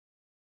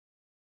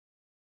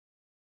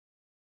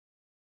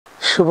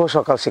শুভ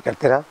সকাল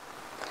শিক্ষার্থীরা,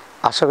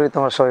 আশা করি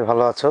তোমরা সবাই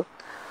ভালো আছো।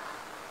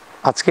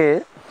 আজকে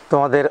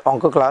তোমাদের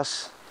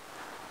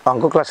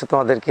অঙ্ক ক্লাসে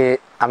তোমাদেরকে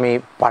আমি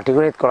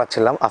পাটিগণিত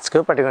করাচ্ছিলাম।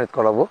 আজকেও পাটিগণিত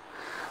করাবো।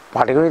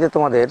 পাটিগণিতে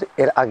তোমাদের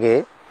এর আগে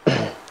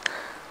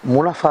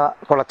মুনাফা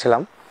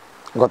করাচ্ছিলাম।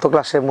 গত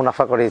ক্লাসে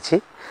মুনাফা করিয়েছি।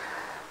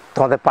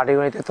 তোমাদের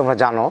পাটিগণিতে তোমরা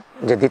জানো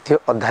যে দ্বিতীয়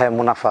অধ্যায়ে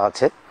মুনাফা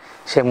আছে,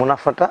 সেই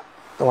মুনাফাটা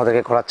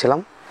তোমাদেরকে করাচ্ছিলাম।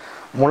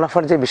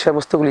 মুনাফার যে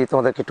বিষয়বস্তুগুলি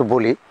তোমাদেরকে একটু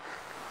বলি।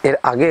 এর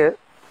আগে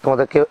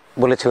তোমাদেরকে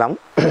বলেছিলাম,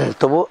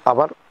 তবু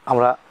আবার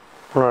আমরা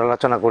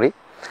পুনরালোচনা করি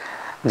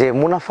যে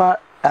মুনাফা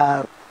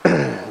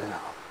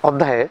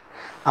অধ্যায়ে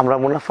আমরা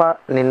মুনাফা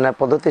নির্ণয়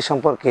পদ্ধতি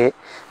সম্পর্কে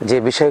যে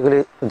বিষয়গুলি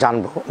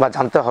জানব বা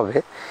জানতে হবে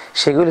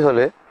সেগুলি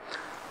হলে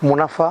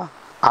মুনাফা,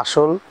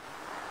 আসল,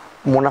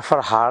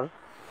 মুনাফার হার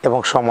এবং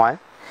সময়।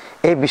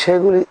 এই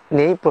বিষয়গুলি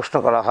নিয়েই প্রশ্ন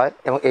করা হয়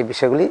এবং এই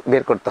বিষয়গুলি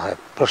বের করতে হয়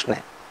প্রশ্নে।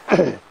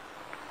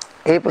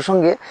 এই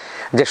প্রসঙ্গে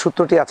যে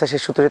সূত্রটি আছে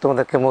সেই সূত্রটি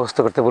তোমাদেরকে মুখস্থ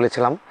করতে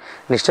বলেছিলাম,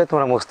 নিশ্চয়ই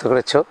তোমরা মুখস্থ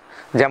করেছো।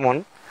 যেমন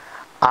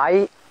আই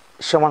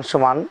সমান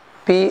সমান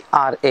পি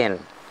আর এন।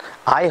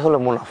 আই হলো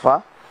মুনাফা,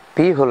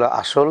 পি হলো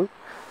আসল,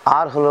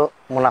 আর হলো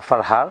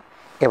মুনাফার হার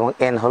এবং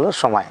এন হলো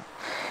সময়।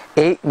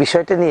 এই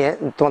বিষয়টি নিয়ে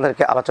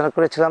তোমাদেরকে আলোচনা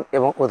করেছিলাম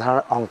এবং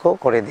উদাহরণ অঙ্ক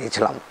করে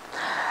দিয়েছিলাম।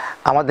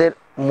 আমাদের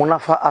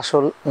মুনাফা,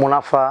 আসল,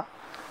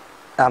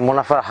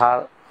 মুনাফার হার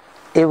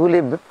এগুলি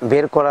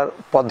বের করার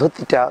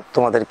পদ্ধতিটা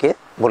তোমাদেরকে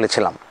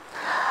বলেছিলাম।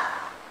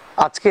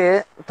 আজকে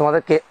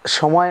তোমাদেরকে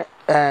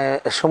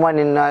সময়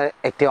নির্ণয়ের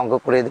একটি অঙ্ক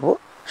করে দেব,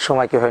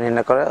 সময় কীভাবে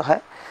নির্ণয় করা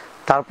হয়।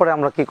 তারপরে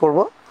আমরা কি করব,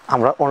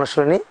 আমরা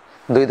অনুশীলনী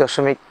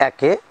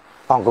 2.1-এ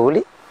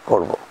অঙ্কগুলি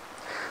করব।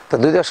 তো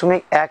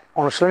 2.1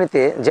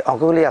 অনুশীলনীতে যে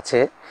অঙ্কগুলি আছে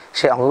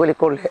সেই অঙ্কগুলি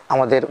করলে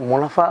আমাদের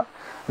মুনাফা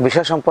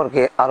বিষয়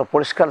সম্পর্কে আরও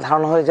পরিষ্কার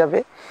ধারণা হয়ে যাবে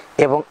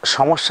এবং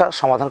সমস্যার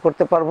সমাধান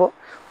করতে পারবো,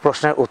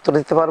 প্রশ্নের উত্তর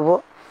দিতে পারবো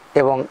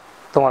এবং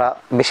তোমরা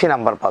বেশি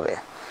নাম্বার পাবে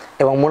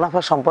এবং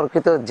মুনাফা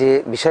সম্পর্কিত যে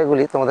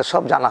বিষয়গুলি তোমাদের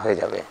সব জানা হয়ে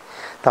যাবে।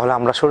 তাহলে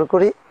আমরা শুরু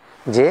করি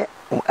যে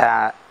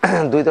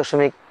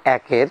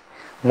 2.1-এর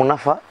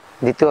মুনাফা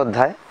দ্বিতীয়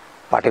অধ্যায়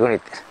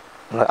পাটিগণিতের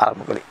আমরা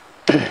আরম্ভ করি।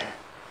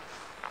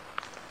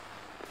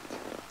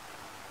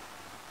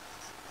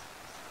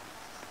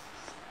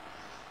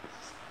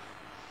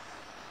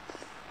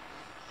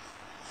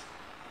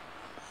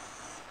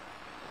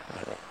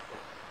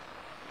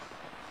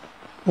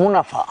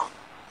 মুনাফা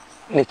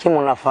লিখি,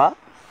 মুনাফা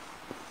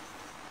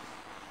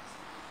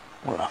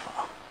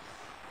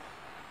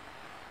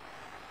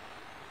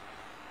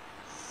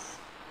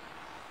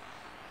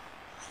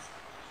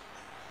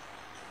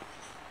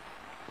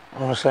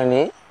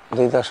অনুশীলনী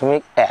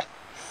 2.1।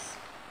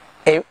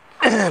 এই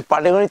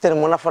পাটিগণিতের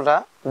মুনাফাটা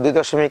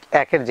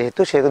 2.1-এর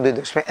সেহেতু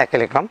 2.1-এ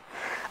লিখলাম।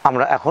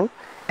 আমরা এখন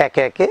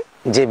একে একে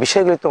যে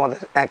বিষয়গুলি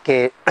তোমাদের একে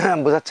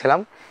বোঝাচ্ছিলাম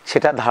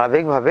সেটা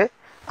ধারাবাহিকভাবে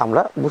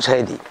আমরা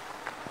বুঝাই দিই।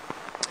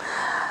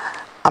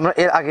 আমরা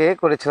এর আগে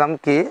করেছিলাম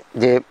কি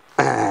যে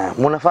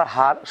মুনাফার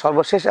হার,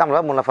 সর্বশেষ আমরা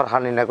মুনাফার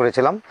হার নির্ণয়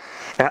করেছিলাম।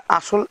 এখন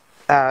আসল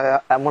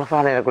মুনাফার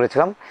হার নির্ণয়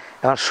করেছিলাম।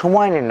 এখন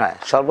সময় নির্ণয়,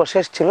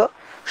 সর্বশেষ ছিল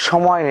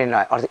সময়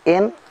নির্ণয়, অর্থাৎ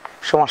এন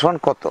সমান সমান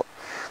কত।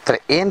 তাহলে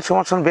এন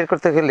সমান সমান বের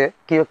করতে গেলে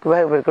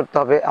কীভাবে বের করতে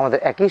হবে, আমাদের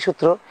একই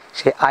সূত্র,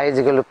 সে আই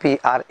যেগুলো পি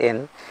আর এন।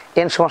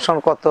 এন সমান সমান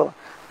কত,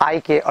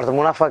 আইকে অর্থাৎ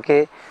মুনাফাকে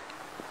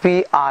পি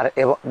আর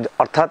এবং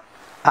অর্থাৎ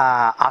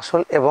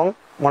আসল এবং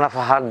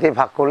মুনাফা হার দিয়ে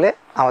ভাগ করলে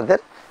আমাদের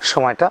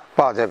সময়টা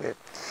পাওয়া যাবে।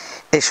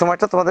 এই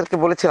সময়টা তোমাদেরকে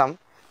বলেছিলাম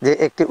যে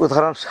একটি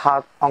উদাহরণ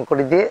 7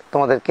 অঙ্কটি দিয়ে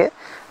তোমাদেরকে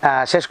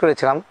শেষ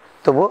করেছিলাম,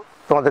 তবু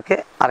তোমাদেরকে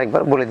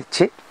আরেকবার বলে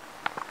দিচ্ছি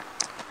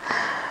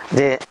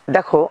যে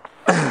দেখো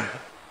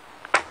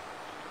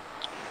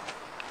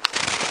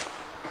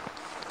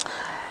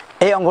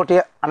এই অঙ্কটি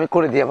আমি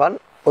করে দিই আবার।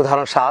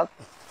 উদাহরণ 7,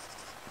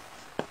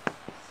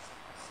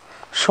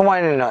 সময়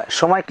নির্ণয়।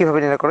 সময় কিভাবে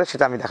নির্ণয় করে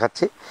সেটা আমি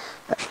দেখাচ্ছি।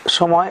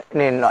 সময়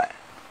নির্ণয়,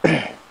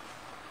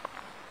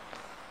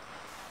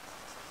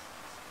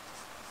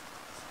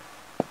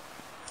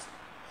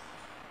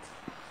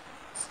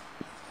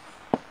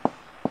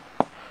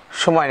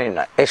 সময়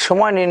নির্ণয়। এই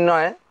সময়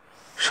নির্ণয়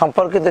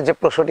সম্পর্কিত যে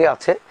প্রশ্নটি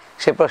আছে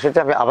সেই প্রশ্নটি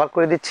আমি আবার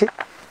করে দিচ্ছি।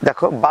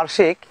 দেখো,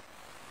 বার্ষিক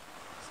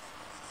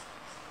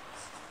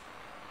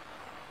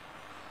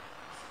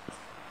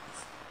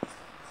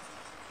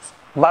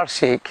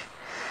বার্ষিক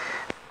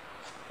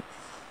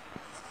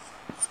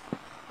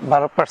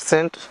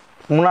 12%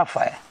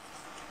 মুনাফায়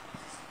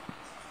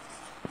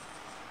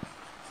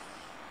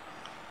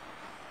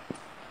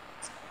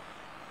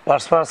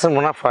 12%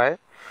 মুনাফায়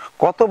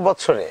কত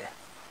বছরে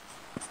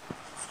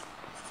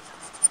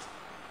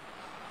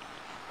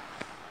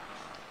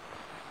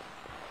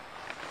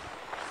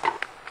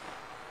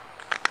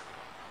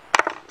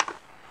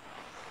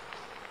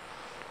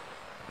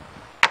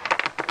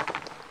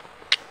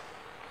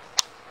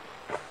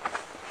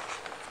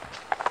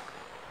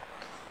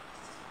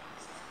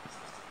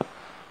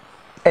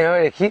এভাবে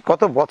দেখি,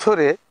 কত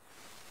বছরে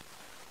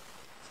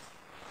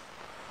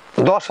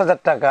 10,000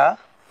 টাকা,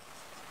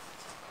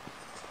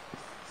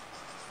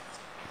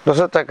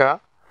 10,000 টাকা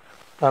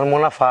আর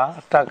মুনাফা,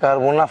 টাকার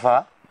মুনাফা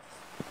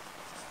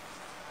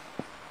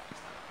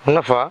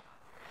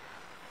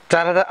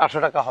 4,800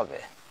 টাকা হবে,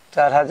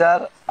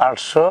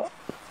 4,800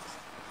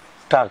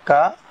 টাকা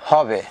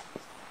হবে।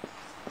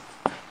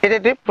 এটা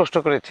একটি প্রশ্ন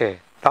করেছে।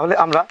 তাহলে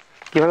আমরা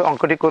কিভাবে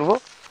অঙ্কটি করব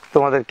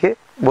তোমাদেরকে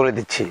বলে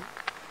দিচ্ছি।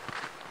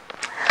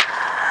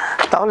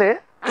 তাহলে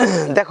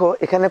দেখো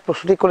এখানে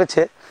প্রশ্নটি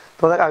করেছে,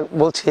 তোমাদের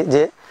বলছি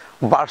যে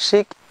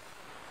বার্ষিক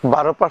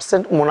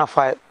 12%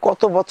 মুনাফায়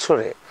কত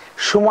বছরে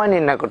সময়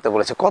নির্ণয় করতে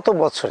বলেছে। কত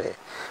বছরে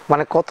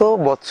মানে কত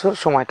বছর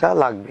সময়টা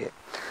লাগবে।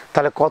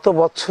 তাহলে কত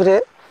বছরে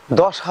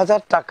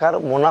 10,000 টাকার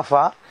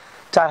মুনাফা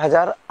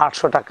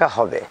 4,800 টাকা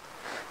হবে।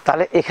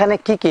 তাহলে এখানে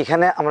কি কি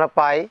এখানে আমরা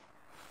পাই,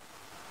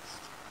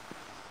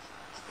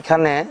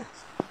 এখানে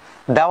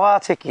দেওয়া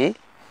আছে কি,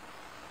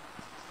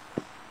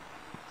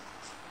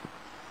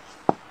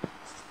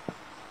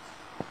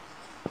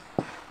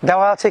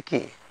 দেওয়া আছে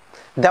কি,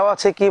 দেওয়া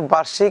আছে কি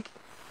বার্ষিক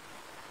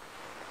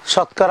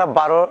শতকরা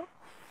 12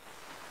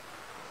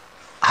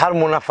 হার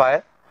মুনাফায়,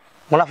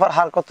 মুনাফার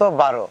হার কত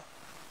 12,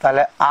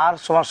 তাহলে আর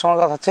সমান সমান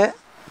কত হচ্ছে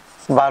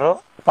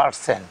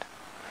 12%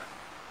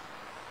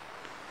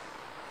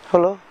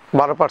 হলো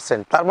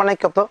 12%। তার মানে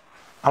কত,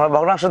 আমরা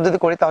ভগ্নাংশ যদি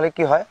করি তাহলে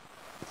কি হয়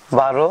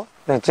 12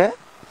 নিচে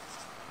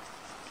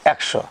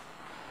 100,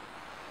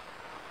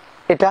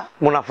 এটা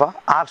মুনাফা।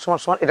 আর সমান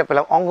সমান এটা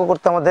পেলাম। অঙ্ক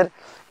করতে আমাদের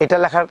এটা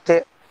লেখার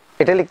চেয়ে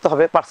এটা লিখতে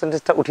হবে,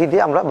 পার্সেন্টেজটা উঠিয়ে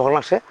দিয়ে আমরা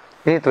ভগ্নাংশে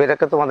নিতে হবে,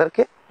 এটাকে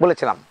তোমাদেরকে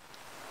বলেছিলাম।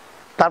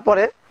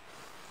 তারপরে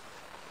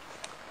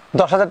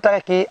 10,000 টাকা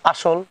কি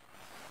আসল,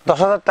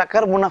 10,000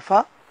 টাকার মুনাফা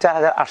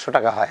 4,800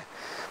 টাকা হয়।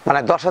 মানে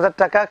 10,000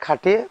 টাকা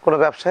খাটিয়ে কোনো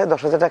ব্যবসায়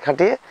 10,000 টাকা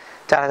খাটিয়ে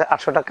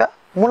 4,800 টাকা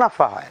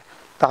মুনাফা হয়।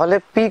 তাহলে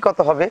পি কত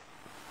হবে,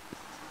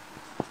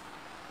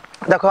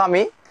 দেখো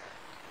আমি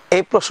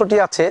এই প্রশ্নটি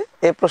আছে,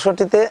 এই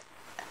প্রশ্নটিতে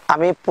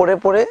আমি পড়ে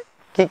পড়ে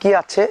কি কি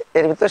আছে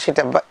এর ভিতরে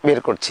সেটা বের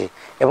করছি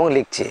এবং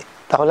লিখছি।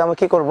 তাহলে আমি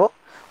কি করব,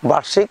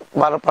 বার্ষিক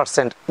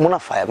 12%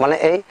 মুনাফায় মানে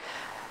এই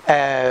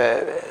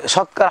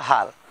শতকরা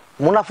হার,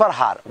 মুনাফার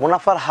হার,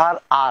 মুনাফার হার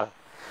আর,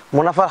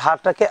 মুনাফার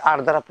হারটাকে আর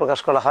দ্বারা প্রকাশ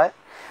করা হয়,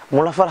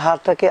 মুনাফার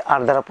হারটাকে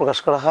আর দ্বারা প্রকাশ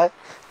করা হয়।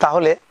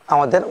 তাহলে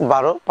আমাদের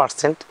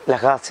 12%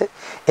 লেখা আছে।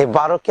 এই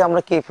 12কে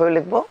আমরা কীভাবে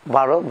লিখব,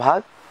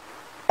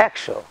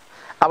 12/100।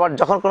 আবার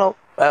যখন কোনো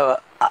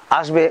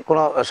আসবে,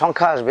 কোনো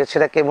সংখ্যা আসবে,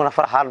 সেটাকে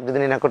মুনাফার হার যদি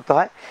নির্ণয় করতে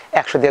হয়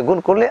 100 দিয়ে গুণ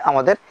করলে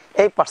আমাদের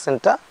এই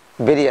পার্সেন্টটা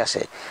বেরিয়ে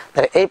আসে।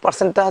 তাহলে এই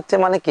পার্সেন্টটা হচ্ছে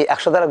মানে কি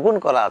 100 দ্বারা গুণ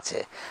করা আছে।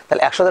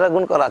 তাহলে 100 দ্বারা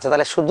গুণ করা আছে,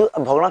 তাহলে শুধু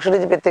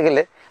ভগ্নাংশটি পেতে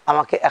গেলে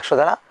আমাকে 100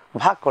 দ্বারা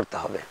ভাগ করতে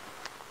হবে।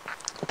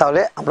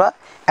 তাহলে আমরা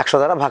 100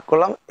 দ্বারা ভাগ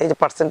করলাম। এই যে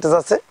পার্সেন্টেজ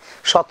আছে,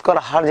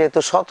 শতকরা হার, যেহেতু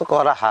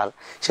শতকরা হার,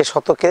 সেই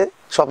শতকে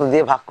শত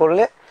দিয়ে ভাগ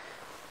করলে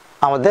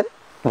আমাদের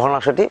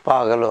ভগ্নাংশটি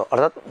পাওয়া গেল,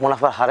 অর্থাৎ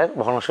মুনাফার হারের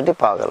ভগ্নাংশটি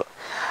পাওয়া গেল।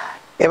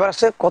 এবার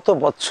আসে কত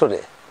বছরে,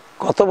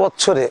 কত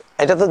বছরে,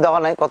 এটা তো দেওয়া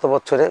নাই, কত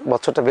বছরে,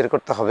 বছরটা বের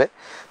করতে হবে।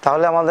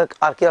 তাহলে আমাদের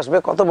আর কি আসবে,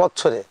 কত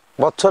বছরে,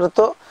 বছরে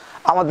তো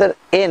আমাদের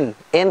এন,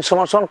 এন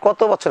সমান সমান কত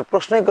বছর,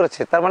 প্রশ্নই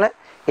করেছে, তার মানে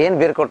এন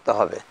বের করতে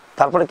হবে।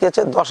 তারপরে কি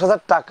হচ্ছে 10,000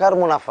 টাকার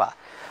মুনাফা,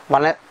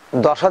 মানে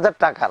 10,000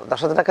 টাকার,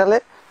 10,000 টাকা হলে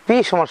পি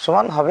সমান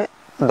সমান হবে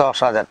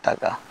 10,000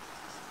 টাকা,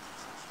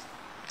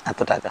 এত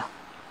টাকা।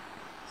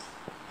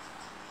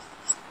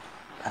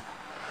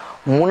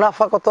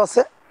 মুনাফা কত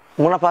আছে,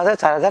 মুনাফা আছে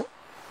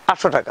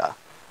 4,800 টাকা।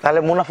 তাহলে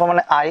মুনাফা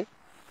মানে আয়,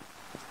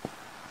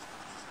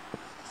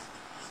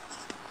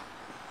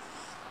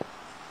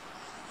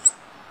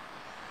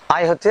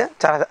 আয় হচ্ছে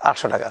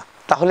 4,800 টাকা।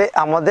 তাহলে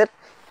আমাদের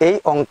এই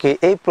অঙ্কে,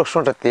 এই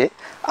প্রশ্নটাতে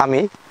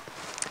আমি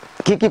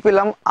কি কি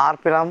পেলাম, আর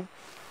পেলাম,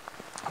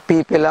 পি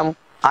পেলাম,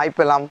 আই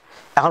পেলাম।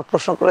 এখন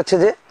প্রশ্ন করেছে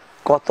যে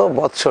কত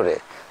বছরে,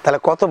 তাহলে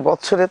কত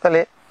বছরে,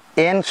 তাহলে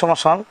এন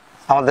সমান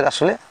আমাদের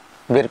আসলে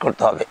বের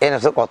করতে হবে, এন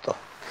হচ্ছে কত,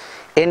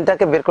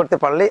 এনটাকে বের করতে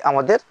পারলেই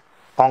আমাদের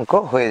অঙ্ক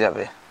হয়ে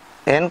যাবে।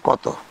 এন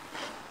কত,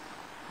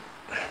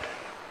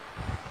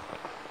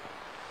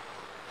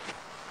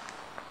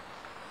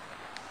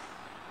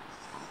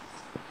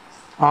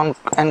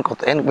 এন কত,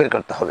 এন বের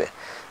করতে হবে।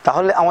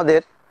 তাহলে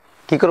আমাদের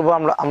কি করব,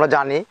 আমরা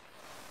জানি,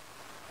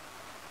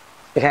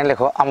 এখানে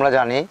লেখো, আমরা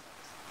জানি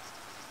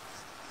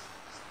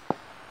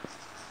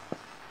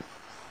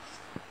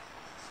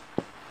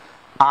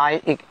আই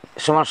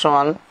সমান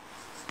সমান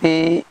পি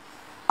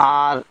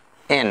আর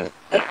এন।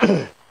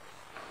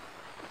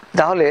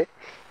 তাহলে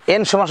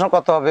এন সমান সমান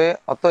কত হবে,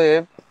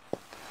 অতএব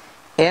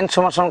এন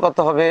সমান সমান কত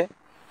হবে,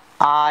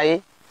 আই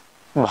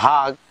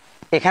ভাগ,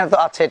 এখানে তো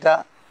আছে এটা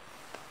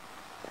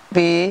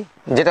পি,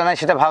 যেটা নাই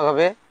সেটা ভাগ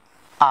হবে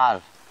আর,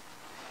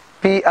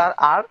 পি আর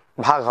আর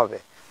ভাগ হবে।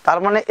 তার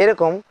মানে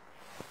এরকম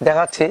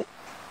দেখাচ্ছি,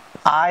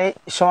 আই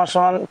সমান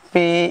সমান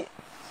পি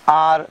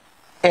আর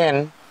এন,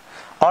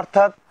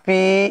 অর্থাৎ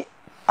পি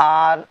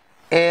আর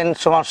এন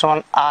সমান সমান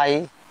আই,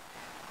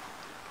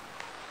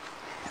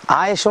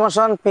 আই সমান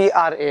সমান পি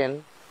আর এন।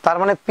 তার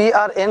মানে পি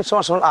আর এন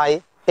সমান সমান আই,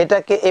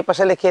 এটাকে এই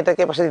পাশে লিখে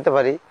এটাকে এই পাশে দিতে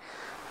পারি।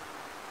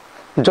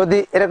 যদি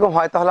এরকম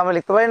হয় তাহলে আমরা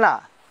লিখতে পারি না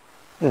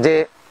যে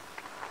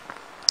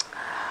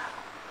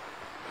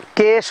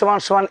কে সমান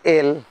সমান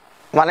এল,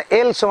 মানে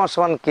এল সমান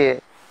সমান কে,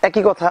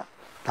 একই কথা।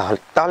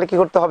 তাহলে কি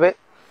করতে হবে,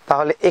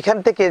 তাহলে এখান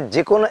থেকে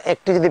যে কোনো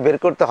একটি যদি বের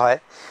করতে হয়,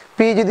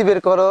 পি যদি বের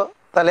করো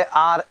তাহলে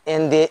আর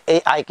এন দিয়ে এই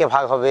আইকে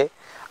ভাগ হবে,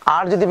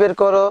 আর যদি বের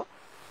করো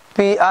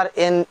পি আর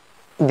এন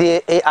দিয়ে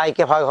এই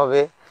আইকে ভাগ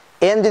হবে,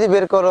 এন যদি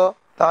বের করো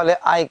তাহলে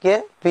আইকে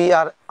পি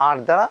আর আর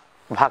দ্বারা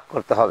ভাগ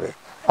করতে হবে।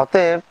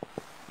 অতএব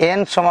এন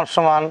সমান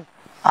সমান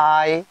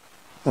আই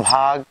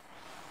ভাগ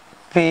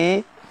পি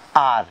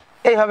আর,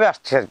 এইভাবে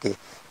আসছে আর কি।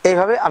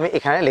 এইভাবে আমি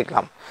এখানে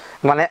লিখলাম,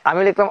 মানে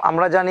আমি লিখলাম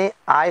আমরা জানি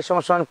আই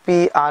সমান সমান পি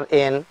আর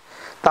এন,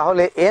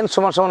 তাহলে এন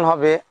সমান সমান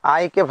হবে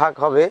আইকে ভাগ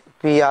হবে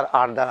পি আর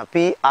আর দ্বারা,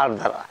 পি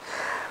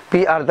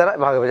আর দ্বারা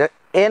ভাগ হবে,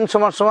 এন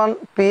সমান সমান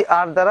পি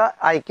আর দ্বারা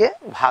আইকে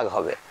ভাগ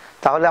হবে।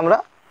 তাহলে আমরা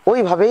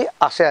ওইভাবেই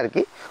আসে আর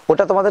কি,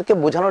 ওটা তোমাদেরকে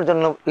বোঝানোর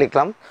জন্য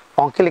লিখলাম,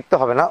 অঙ্কে লিখতে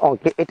হবে না,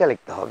 অঙ্কে এটা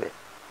লিখতে হবে।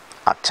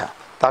 আচ্ছা,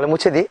 তাহলে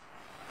মুছে দিই।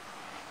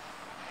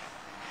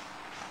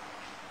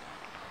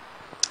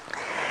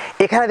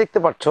 এখানে দেখতে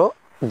পাচ্ছ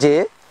যে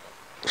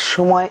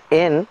সময়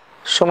এন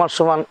সমান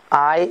সমান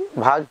আই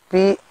ভাগ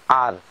পি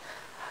আর,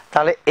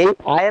 তাহলে এই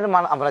আই এর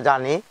মান আমরা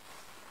জানি,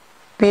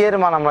 পি এর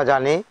মান আমরা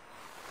জানি,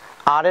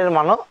 আর এর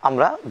মানও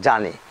আমরা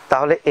জানি।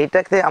 তাহলে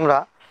এইটাকে আমরা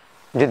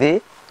যদি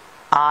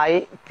আই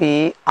পি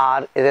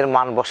আর এদের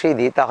মান বসিয়ে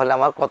দিই তাহলে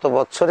আমার কত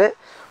বছরে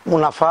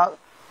মুনাফা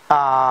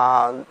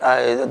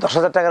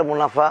 10,000 টাকার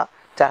মুনাফা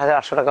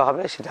 4,800 টাকা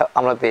হবে সেটা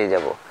আমরা পেয়ে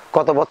যাব।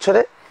 কত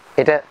বছরে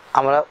এটা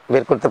আমরা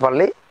বের করতে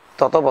পারলেই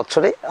তত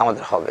বছরেই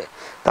আমাদের হবে।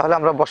 তাহলে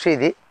আমরা বসিয়ে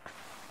দিই,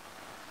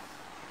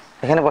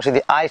 এখানে বসিয়ে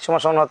দিই আই সমান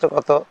সমান হচ্ছে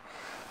কত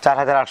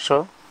 4,800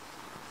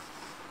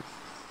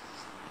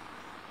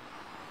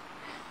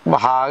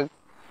 ভাগ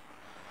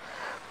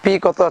পি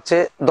কত আছে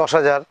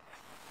 10,000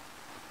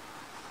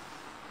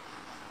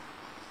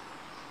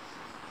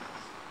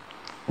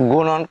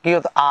 গুণন কি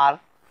হতো আর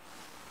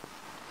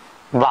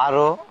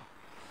 12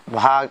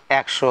 ভাগ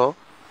 100।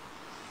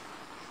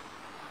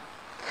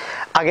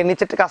 আগে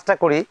নিচের কাজটা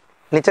করি,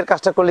 নিচের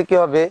কাজটা করলে কি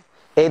হবে,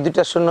 এই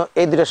দুইটা শূন্য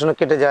এই দুইটা শূন্য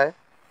কেটে যায়,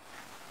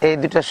 এই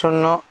দুইটা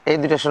শূন্য এই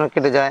দুইটা শূন্য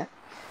কেটে যায়,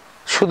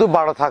 শুধু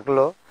 12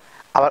 থাকলো।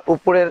 আবার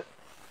উপরের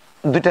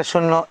দুইটা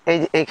শূন্য এই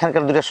যে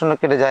এইখানকার দুইটা শূন্য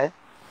কেটে যায়,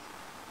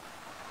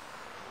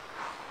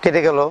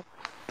 কেটে গেল।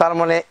 তার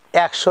মানে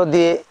 100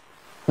 দিয়ে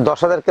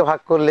 10,000কে ভাগ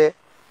করলে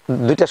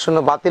দুইটা শূন্য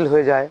বাতিল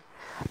হয়ে যায়।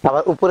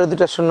 আবার উপরে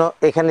দুইটা শূন্য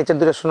এখানে নিচের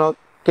দুইটা শূন্য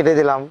কেটে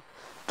দিলাম,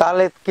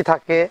 তাহলে কি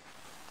থাকে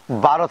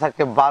 12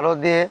 থাকে। 12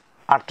 দিয়ে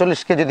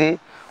 48কে যদি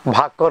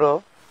ভাগ করো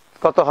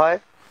কত হয়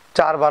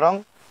 4 12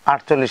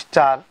 48,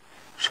 4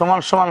 সমান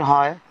সমান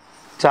হয়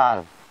 4।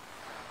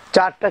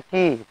 4টা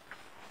কি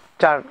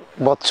 4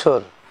 বছর,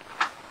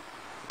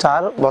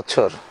 4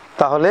 বছর।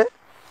 তাহলে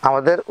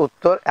আমাদের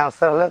উত্তর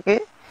অ্যান্সার হলো কি,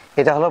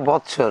 এটা হলো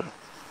বছর,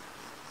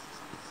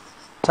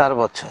 4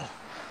 বছর।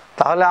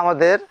 তাহলে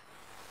আমাদের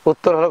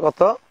উত্তর হলো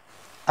কত,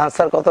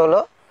 আনসার কত হলো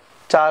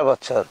 4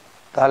 বছর।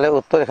 তাহলে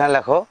উত্তর এখানে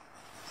লেখো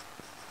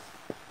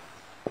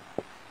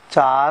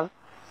 4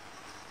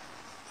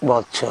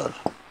 বছর।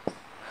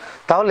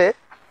 তাহলে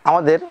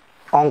আমাদের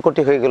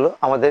অঙ্কটি হয়ে গেল,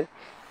 আমাদের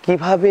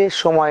কিভাবে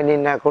সময়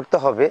নির্ণয় করতে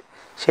হবে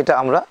সেটা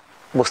আমরা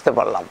বুঝতে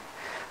পারলাম।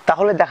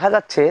 তাহলে দেখা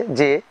যাচ্ছে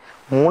যে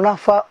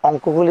মুনাফা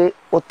অঙ্কগুলি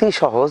অতি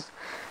সহজ।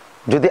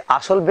 যদি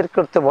আসল বের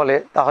করতে বলে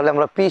তাহলে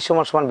আমরা পি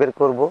সমান সমান বের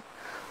করব,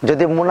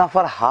 যদি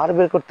মুনাফার হার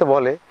বের করতে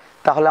বলে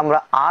তাহলে আমরা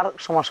আর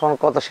সমান সমান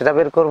কত সেটা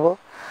বের করব।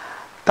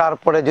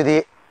 তারপরে যদি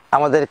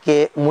আমাদেরকে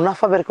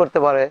মুনাফা বের করতে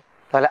পারে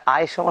তাহলে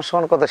আয় সমান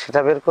সমান কত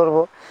সেটা বের করব।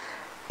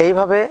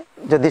 এইভাবে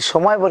যদি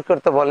সময় বের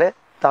করতে বলে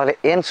তাহলে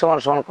এন সমান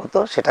সমান কত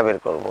সেটা বের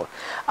করব।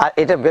 আর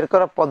এটা বের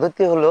করার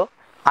পদ্ধতি হলো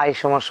আই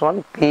সমান সমান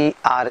পি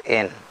আর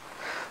এন।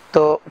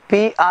 তো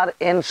পি আর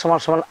এন সমান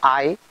সমান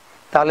আই,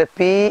 তাহলে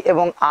পি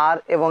এবং আর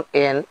এবং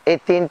এন এই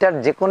তিনটার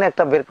যে কোনো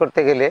একটা বের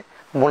করতে গেলে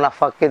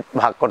মুনাফাকে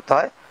ভাগ করতে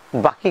হয়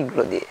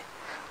বাকিগুলো দিয়ে।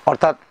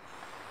 অর্থাৎ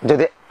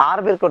যদি আর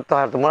বের করতে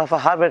হয়, মুনাফা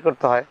হার বের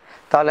করতে হয়,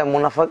 তাহলে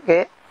মুনাফাকে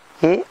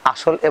কি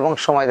আসল এবং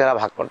সময় দ্বারা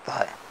ভাগ করতে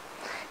হয়।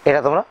 এটা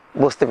তোমরা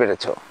বুঝতে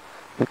পেরেছো।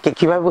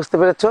 কিভাবে বুঝতে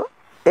পেরেছো?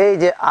 এই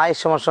যে আই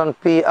সমান সমান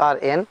পি আর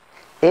এন,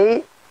 এই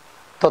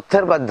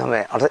তথ্যের মাধ্যমে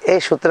অর্থাৎ এই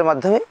সূত্রের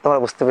মাধ্যমে তোমরা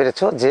বুঝতে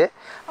পেরেছো যে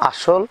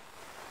আসল,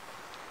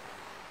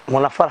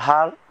 মুনাফার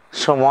হার,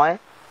 সময়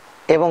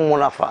এবং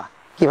মুনাফা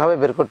কিভাবে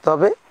বের করতে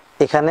হবে।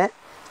 এখানে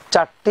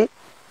 4টি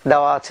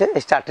দেওয়া আছে,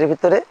 এই 4টির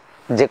ভিতরে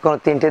যে কোনো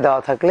 3টি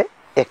দেওয়া থাকলে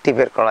একটি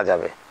বের করা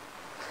যাবে।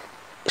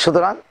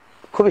 সুতরাং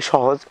খুবই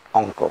সহজ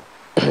অঙ্ক।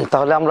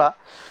 তাহলে আমরা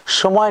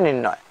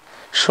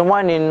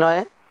সময়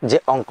নির্ণয়ে যে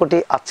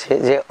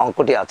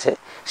অঙ্কটি আছে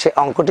সেই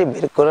অঙ্কটি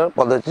বের করার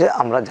পদ্ধতিতে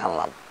আমরা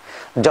জানলাম।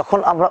 যখন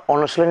আমরা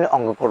অনুশীলনী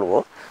অঙ্ক করব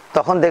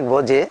তখন দেখব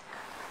যে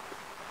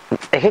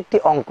এক একটি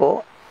অঙ্ক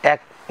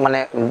মানে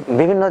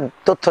বিভিন্ন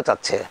তথ্য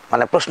চাচ্ছে,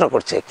 মানে প্রশ্ন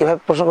করছে। কিভাবে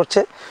প্রশ্ন করছে?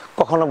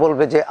 কখনো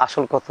বলবে যে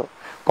আসল কত,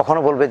 কখনো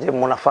বলবে যে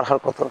মুনাফার হার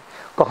কত,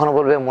 কখনো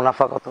বলবে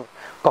মুনাফা কত,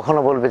 কখনো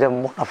বলবে যে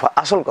মুনাফা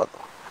আসল কত,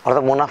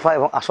 অর্থাৎ মুনাফা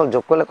এবং আসল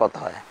যোগ করলে কত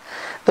হয়।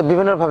 তো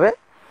বিভিন্নভাবে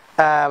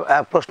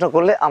প্রশ্ন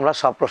করলে আমরা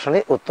সব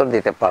প্রশ্নেরই উত্তর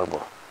দিতে পারবো।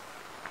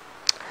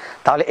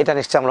 তাহলে এটা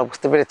নিশ্চয়ই আমরা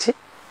বুঝতে পেরেছি।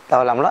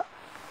 তাহলে আমরা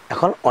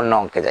এখন অন্য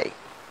অঙ্কে যাই।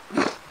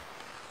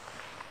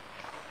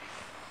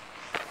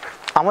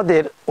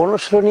 আমাদের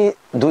অনুশীলনী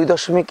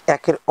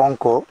 2.1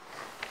 অঙ্ক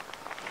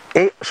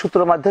এই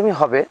সূত্রের মাধ্যমে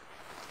হবে,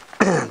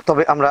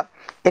 তবে আমরা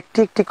একটি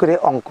একটি করে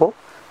অঙ্ক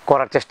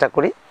করার চেষ্টা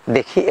করি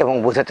দেখি এবং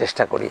বোঝার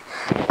চেষ্টা করি।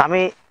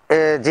 আমি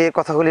যে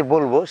কথাগুলি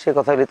বলবো সেই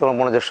কথাগুলি তোমার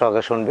মনোযোগ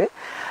সহকারে শুনবে,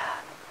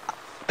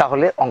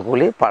 তাহলে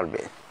অঙ্কগুলি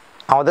পারবে।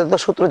 আমাদের তো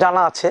সূত্র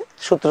জানা আছে,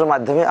 সূত্রের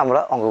মাধ্যমে আমরা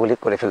অঙ্কগুলি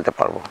করে ফেলতে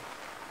পারবো।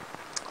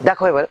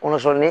 দেখো এবার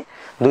অনুসরণী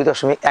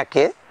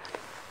 2.1-এ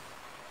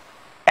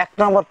 1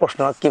 নম্বর প্রশ্ন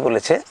কি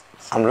বলেছে,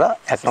 আমরা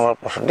 1 নম্বর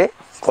প্রশ্নটি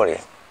করি।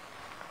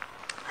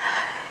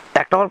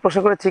 1 নম্বর প্রশ্ন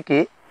করেছি কি,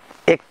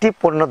 একটি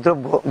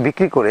পণ্যদ্রব্য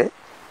বিক্রি করে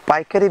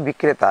পাইকারি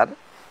বিক্রেতার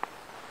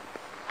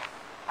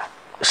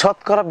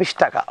শতকরা 20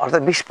 টাকা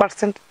অর্থাৎ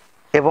 20%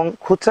 এবং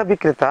খুচরা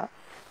বিক্রেতা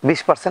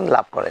 20%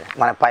 লাভ করে।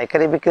 মানে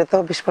পাইকারি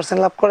বিক্রেতাও 20%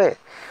 লাভ করে,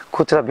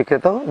 খুচরা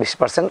বিক্রেতাও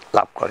 20%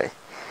 লাভ করে।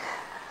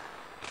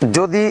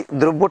 যদি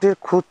দ্রব্যটির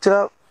খুচরা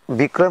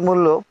বিক্রয়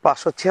মূল্য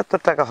 576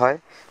 টাকা হয়,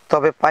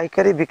 তবে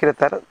পাইকারি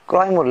বিক্রেতার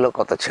ক্রয় মূল্য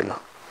কত ছিল?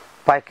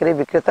 পাইকারি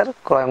বিক্রেতার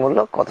ক্রয় মূল্য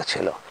কত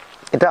ছিল,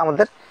 এটা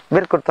আমাদের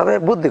বের করতে হবে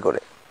বুদ্ধি করে।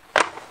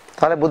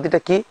 তাহলে বুদ্ধিটা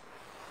কি,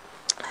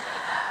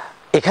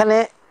 এখানে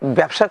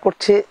ব্যবসা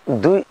করছে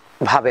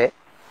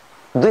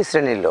দুই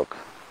শ্রেণীর লোক।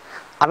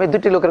 আমি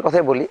দুটি লোকের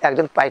কথাই বলি,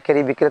 একজন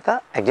পাইকারি বিক্রেতা,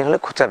 একজন হলো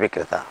খুচরা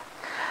বিক্রেতা।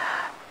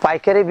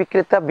 পাইকারি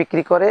বিক্রেতা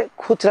বিক্রি করে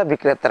খুচরা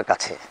বিক্রেতার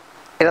কাছে,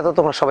 এটা তো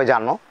তোমরা সবাই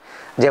জানো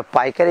যে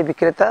পাইকারি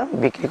বিক্রেতা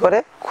বিক্রি করে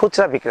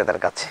খুচরা বিক্রেতার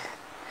কাছে।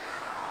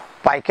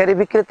 পাইকারি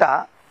বিক্রেতা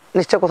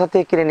নিশ্চয় কোথা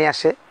থেকে কিনে নিয়ে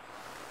আসে,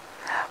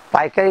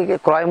 পাইকারি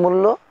ক্রয়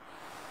মূল্য,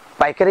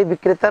 পাইকারি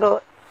বিক্রেতারও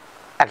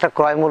একটা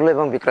ক্রয় মূল্য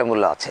এবং বিক্রয়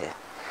মূল্য আছে।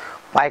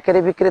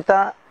 পাইকারি বিক্রেতা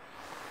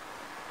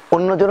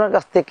অন্যজনের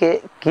কাছ থেকে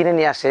কিনে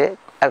নিয়ে আসে,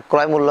 আর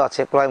ক্রয় মূল্য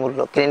আছে, ক্রয় মূল্য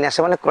কিনে নিয়ে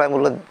আসে মানে ক্রয়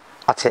মূল্য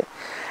আছে,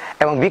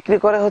 এবং বিক্রি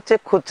করে হচ্ছে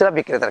খুচরা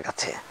বিক্রেতার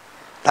কাছে।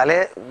 তাহলে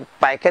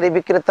পাইকারি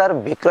বিক্রেতার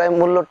বিক্রয়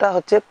মূল্যটা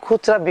হচ্ছে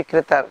খুচরা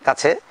বিক্রেতার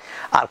কাছে,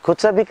 আর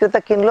খুচরা বিক্রেতা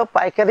কিনলো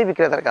পাইকারি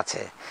বিক্রেতার কাছে,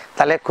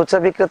 তাহলে খুচরা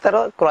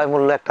বিক্রেতারও ক্রয়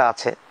মূল্য একটা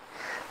আছে।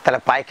 তাহলে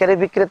পাইকারি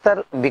বিক্রেতার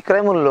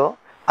বিক্রয় মূল্য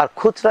আর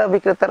খুচরা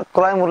বিক্রেতার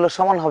ক্রয় মূল্য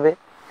সমান হবে।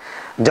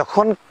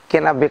 যখন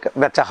কেনা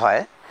বেচা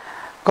হয়,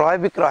 ক্রয়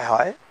বিক্রয়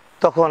হয়,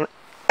 তখন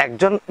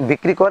একজন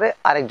বিক্রি করে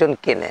আরেকজন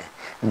কেনে।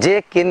 যে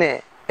কেনে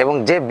এবং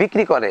যে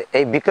বিক্রি করে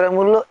এই বিক্রয়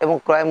মূল্য এবং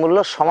ক্রয় মূল্য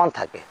সমান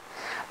থাকে।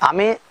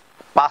 আমি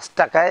 5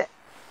 টাকায়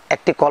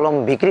একটি কলম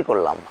বিক্রি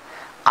করলাম,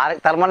 আর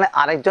তার মানে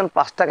আরেকজন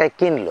 5 টাকায়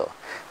কিনলো,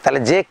 তাহলে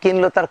যে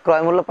কিনলো তার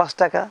ক্রয় মূল্য 5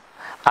 টাকা,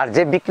 আর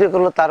যে বিক্রি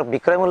করলো তার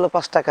বিক্রয় মূল্য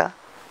 5 টাকা।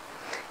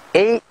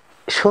 এই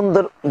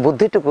সুন্দর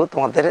বুদ্ধিটুকু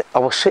তোমাদের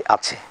অবশ্যই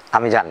আছে।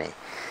 আমি জানি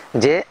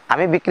যে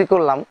আমি বিক্রি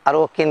করলাম আর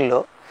ও কিনলো,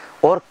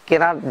 ওর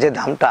কেনার যে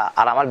দামটা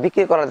আর আমার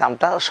বিক্রি করার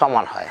দামটা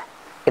সমান হয়,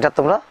 এটা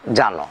তোমরা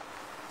জানো।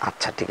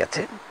 আচ্ছা ঠিক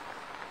আছে,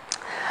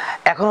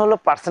 এখন হলো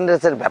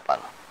পার্সেন্টেজের ব্যাপার,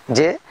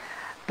 যে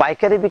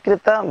পাইকারি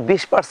বিক্রেতা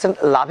 20%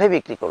 লাভে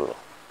বিক্রি করলো,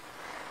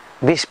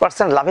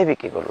 20% লাভে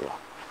বিক্রি করলো,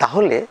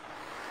 তাহলে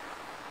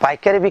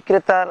পাইকারি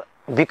বিক্রেতার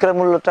বিক্রয়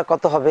মূল্যটা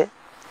কত হবে?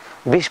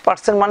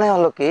 20% মানে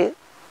হলো কি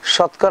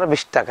শতকরা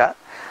 20 টাকা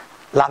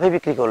লাভে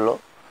বিক্রি করলো,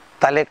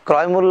 তাহলে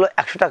ক্রয় মূল্য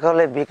 100 টাকা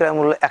হলে বিক্রয়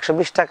মূল্য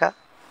 120 টাকা,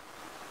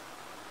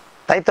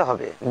 তাই তো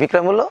হবে,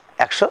 বিক্রয় মূল্য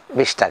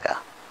 120 টাকা।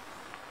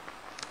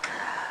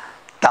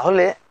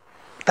 তাহলে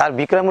তার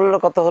বিক্রয় মূল্য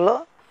কত হলো?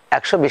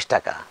 120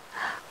 টাকা।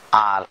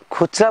 আর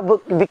খুচরা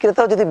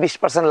বিক্রেতাও যদি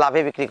 20%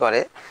 লাভে বিক্রি করে,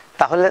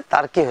 তাহলে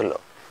তার কি হলো,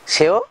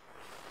 সেও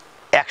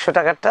 100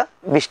 টাকারটা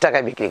 20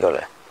 টাকায় বিক্রি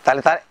করে,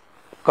 তাহলে তার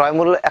ক্রয়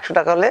মূল্য 100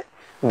 টাকা হলে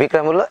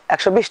বিক্রয় মূল্য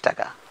 120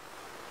 টাকা,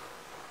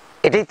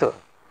 এটাই তো।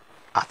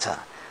 আচ্ছা,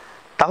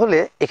 তাহলে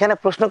এখানে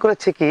প্রশ্ন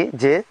করেছে কি,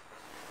 যে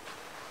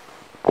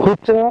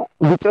খুচরা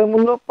বিক্রয়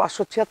মূল্য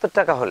 576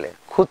 টাকা হলে,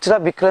 খুচরা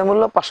বিক্রয়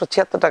মূল্য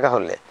 576 টাকা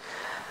হলে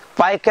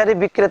পাইকারি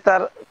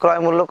বিক্রেতার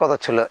ক্রয় মূল্য কত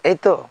ছিল, এই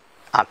তো।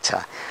 আচ্ছা,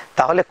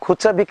 তাহলে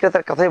খুচরা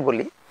বিক্রেতার কথাই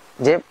বলি,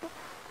 যে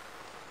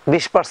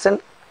 20%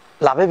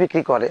 লাভে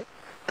বিক্রি করে,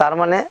 তার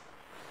মানে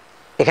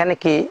এখানে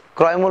কি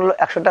ক্রয় মূল্য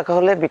 100 টাকা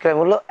হলে বিক্রয়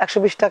মূল্য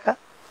 120 টাকা।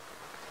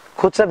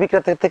 খুচরা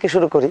বিক্রেতা থেকে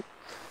শুরু করি,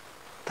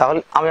 তাহলে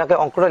আমি আগে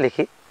অঙ্কটা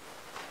লিখি।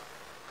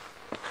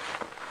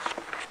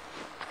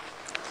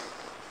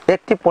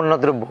 একটি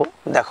পণ্যদ্রব্য,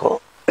 দেখো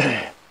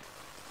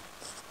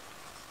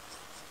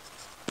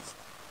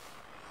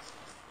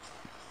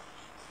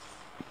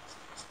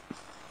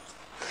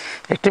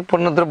একটি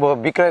পণ্যদ্রব্য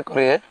বিক্রয়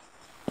করে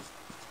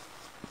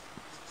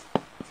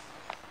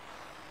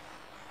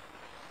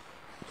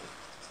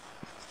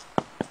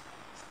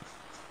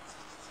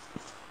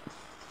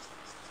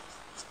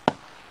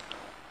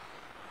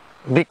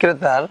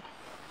বিক্রেতার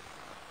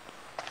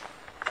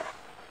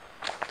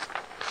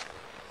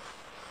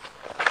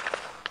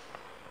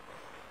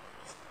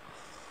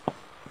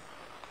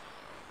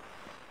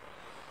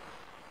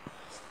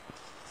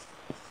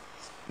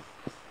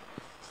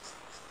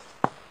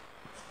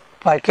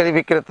পাইকারি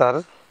বিক্রেতার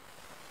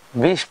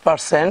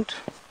 20%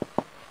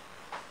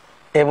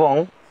 এবং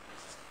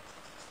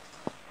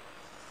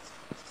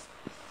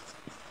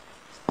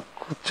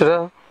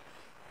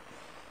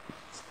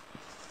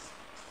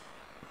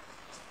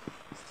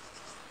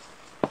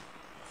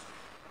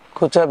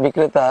খুচরা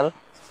বিক্রেতার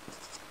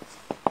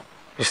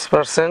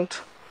 20%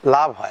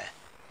 লাভ হয়।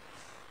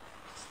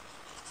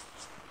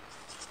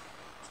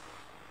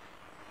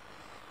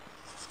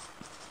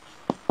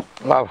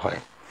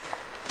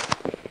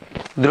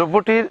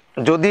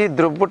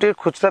 দ্রব্যটির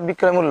খুচরা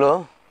বিক্রয় মূল্য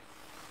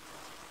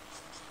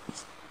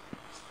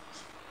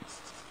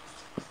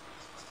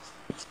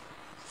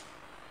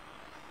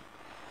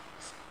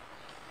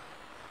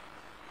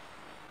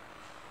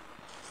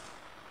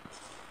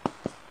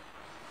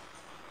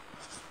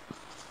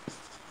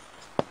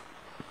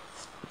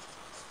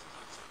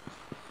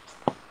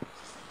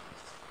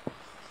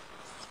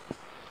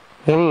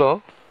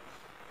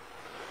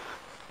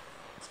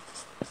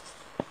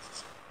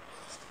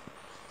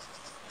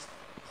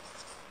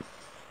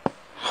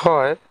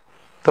হয়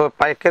তো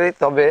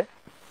তবে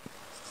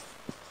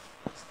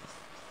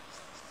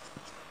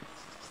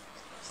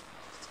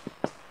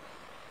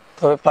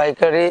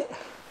পাইকারি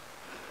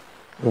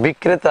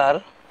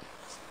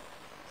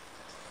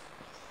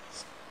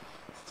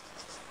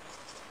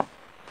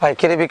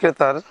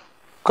বিক্রেতার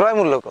ক্রয়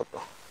মূল্য কত?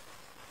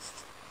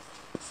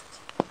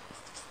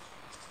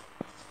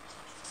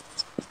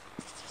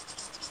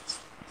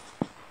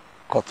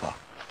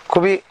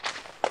 খুবই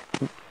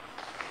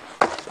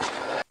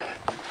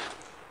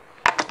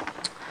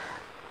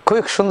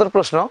সুন্দর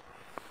প্রশ্ন।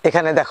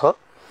 এখানে দেখো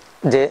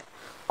যে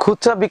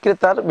খুচরা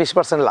বিক্রেতার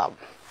 20% লাভ,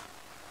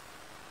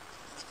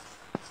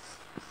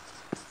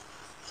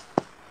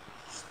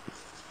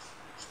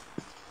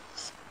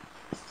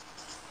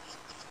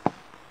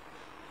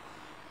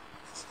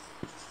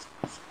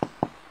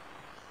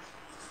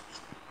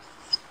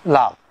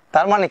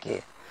 তার মানে কি?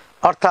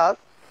 অর্থাৎ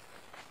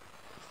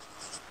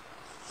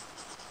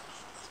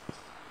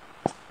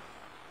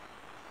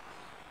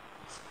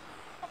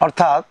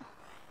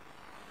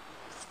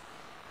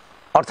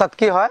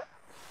কি হয়?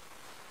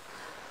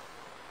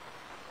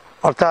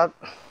 অর্থাৎ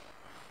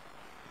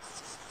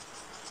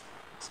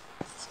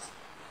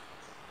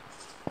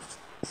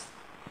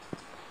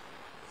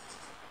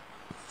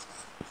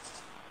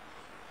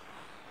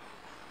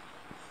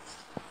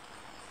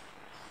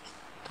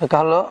এটা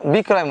হলো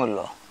বিক্রয় মূল্য।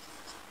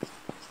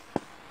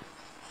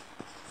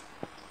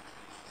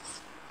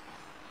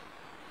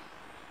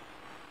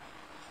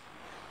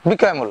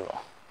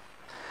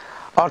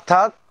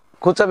 অর্থাৎ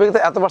খুচরা বিক্রেতা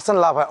এত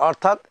 % লাভ হয়,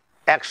 অর্থাৎ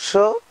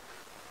 100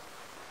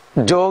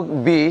 যোগ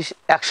 20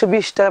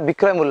 120 টাকা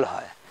বিক্রয় মূল্য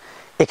হয়।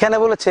 এখানে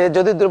বলেছে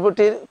যদি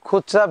দ্রব্যটির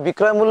খুচরা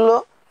বিক্রয় মূল্য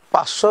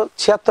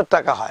 576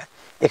 টাকা হয়।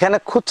 এখানে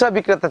খুচরা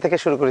বিক্রেতা থেকে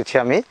শুরু করেছি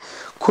আমি।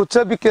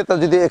 খুচরা বিক্রেতা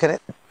যদি এখানে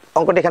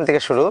অঙ্কটি এখান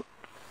থেকে শুরু,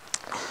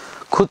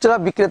 খুচরা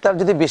বিক্রেতার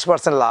যদি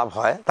 20% লাভ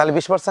হয়, তাহলে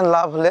 20%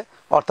 লাভ হলে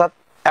অর্থাৎ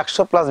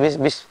 100 +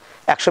 20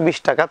 120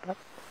 টাকা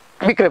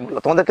বিক্রয় মূল্য।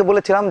 তোমাদেরকে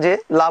বলেছিলাম যে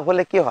লাভ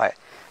হলে কি হয়,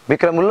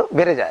 বিক্রয় মূল্য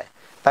বেড়ে যায়।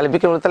 তাহলে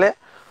বিক্রয় মূল্য, তাহলে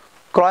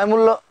ক্রয়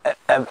মূল্য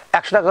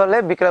 100 টাকা হলে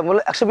বিক্রয় মূল্য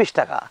 120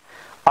 টাকা,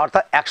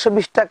 অর্থাৎ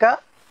 120 টাকা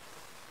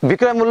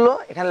বিক্রয় মূল্য।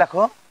 এখানে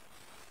লেখো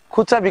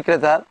খুচরা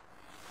বিক্রেতার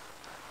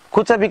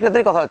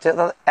কথা হচ্ছে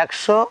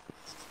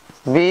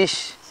 120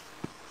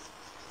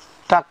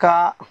 টাকা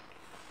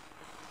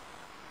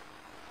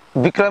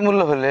বিক্রয়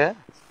মূল্য হলে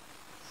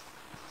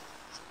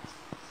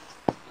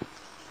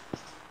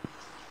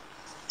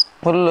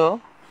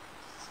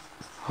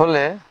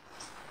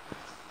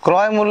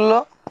ক্রয় মূল্য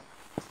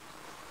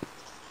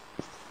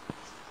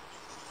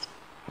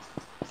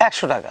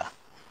 100 টাকা।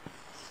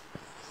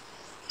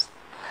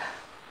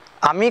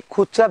 আমি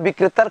খুচরা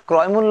বিক্রেতার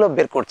ক্রয় মূল্য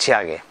বের করছি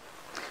আগে।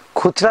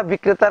 খুচরা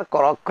বিক্রেতার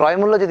ক্রয়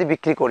মূল্য যদি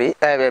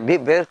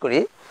বের করি,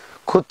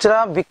 খুচরা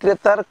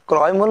বিক্রেতার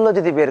ক্রয় মূল্য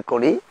যদি বের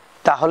করি,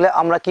 তাহলে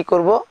আমরা কি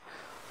করব?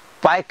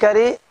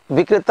 পাইকারি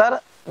বিক্রেতার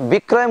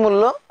বিক্রয়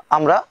মূল্য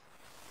আমরা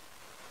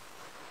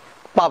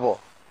পাবো।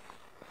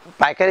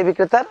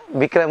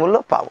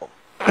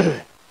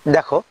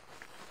 দেখো,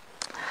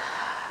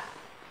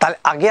 তাহলে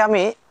আগে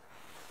আমি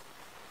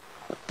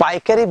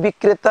পাইকারি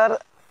বিক্রেতার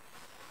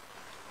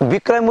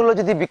বিক্রয় মূল্য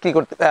যদি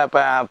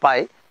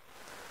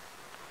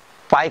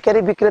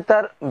পাইকারি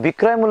বিক্রেতার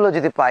বিক্রয় মূল্য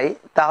যদি পাই,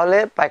 তাহলে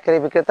পাইকারি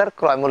বিক্রেতার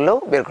ক্রয় মূল্যও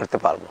বের করতে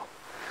পারবো।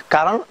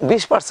 কারণ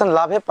 20%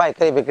 লাভে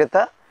পাইকারি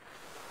বিক্রেতা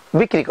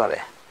বিক্রি করে।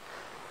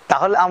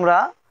 তাহলে আমরা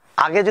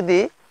আগে যদি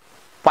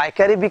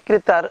পাইকারি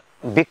বিক্রেতার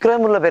বিক্রয়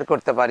মূল্য বের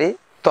করতে পারি,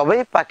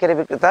 তবেই পাইকারি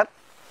বিক্রেতার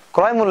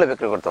ক্রয় মূল্য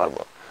বিক্রি করতে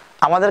পারবো।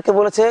 আমাদেরকে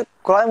বলেছে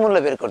ক্রয় মূল্য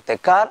বের করতে,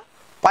 কার?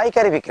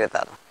 পাইকারি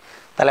বিক্রেতার।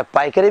 তাহলে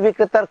পাইকারি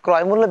বিক্রেতার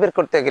ক্রয় মূল্য বের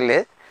করতে গেলে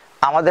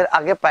আমাদের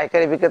আগে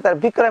পাইকারি বিক্রেতার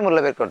বিক্রয় মূল্য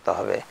বের করতে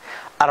হবে।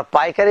 আর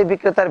পাইকারি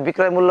বিক্রেতার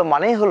বিক্রয় মূল্য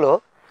মানেই হলো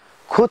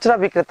খুচরা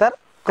বিক্রেতার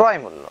ক্রয়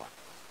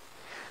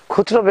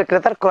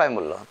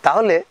মূল্য।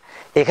 তাহলে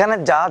এখানে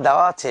যা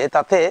দেওয়া আছে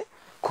তাতে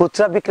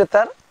খুচরা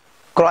বিক্রেতার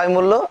ক্রয়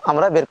মূল্য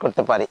আমরা বের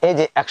করতে পারি। এই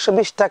যে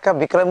 120 টাকা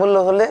বিক্রয় মূল্য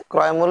হলে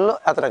ক্রয় মূল্য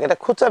এত টাকা। এটা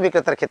খুচরা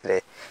বিক্রেতার ক্ষেত্রে।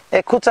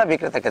 খুচরা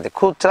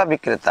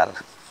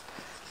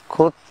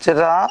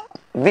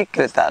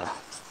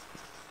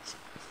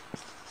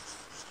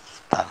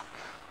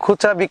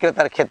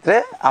বিক্রেতার ক্ষেত্রে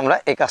আমরা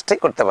এই কাজটাই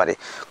করতে পারি।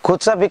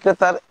 খুচরা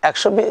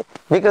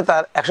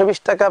বিক্রেতার 120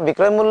 টাকা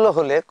বিক্রয় মূল্য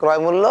হলে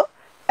ক্রয় মূল্য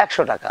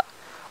 100 টাকা।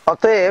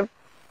 অতএব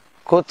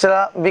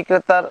খুচরা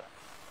বিক্রেতার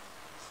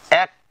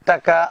 1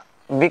 টাকা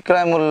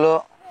বিক্রয় মূল্য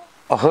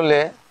হলে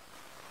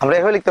আমরা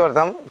এভাবে লিখতে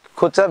পারতাম,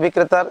 খুচরা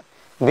বিক্রেতার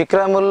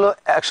বিক্রয় মূল্য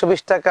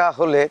 120 টাকা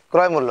হলে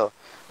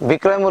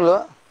বিক্রয় মূল্য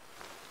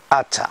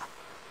আচ্ছা,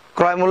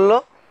 ক্রয় মূল্য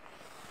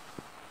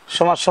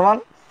সমান সমান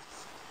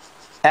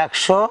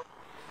 100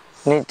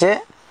 নিচে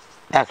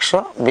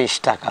 120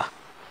 টাকা।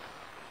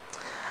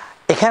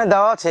 এখানে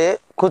দেওয়া আছে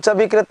খুচরা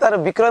বিক্রেতার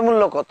বিক্রয়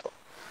মূল্য কত।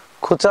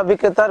 খুচরা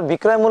বিক্রেতার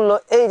বিক্রয় মূল্য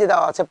এই যে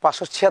দেওয়া আছে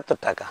 576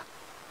 টাকা,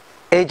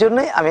 এই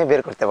জন্যই আমি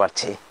বের করতে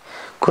পারছি।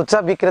 খুচরা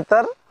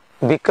বিক্রেতার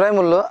বিক্রয়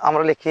মূল্য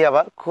আমরা লিখি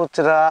আবার,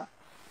 খুচরা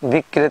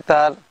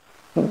বিক্রেতার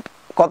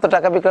কত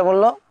টাকা বিক্রয়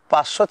মূল্য?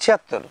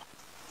 576।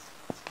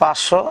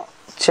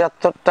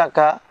 576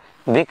 টাকা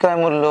বিক্রয়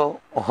মূল্য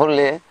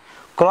হলে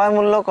ক্রয়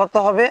মূল্য কত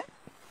হবে?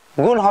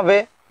 গুণ হবে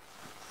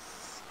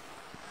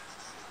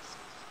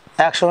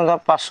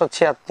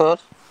 100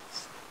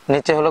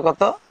 নিচে হলো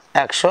কত?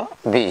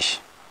 120।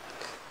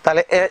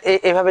 তাহলে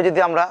এইভাবে যদি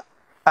আমরা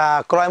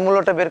ক্রয়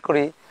মূল্যটা বের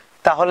করি,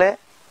 তাহলে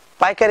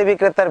পাইকারি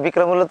বিক্রেতার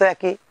বিক্রয় মূল্য তো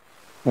একই,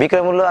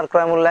 বিক্রয় মূল্য আর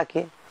ক্রয় মূল্য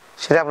একই,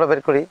 সেটা আমরা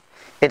বের করি।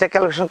 এটা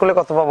ক্যালকুলেশন করলে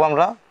কত পাবো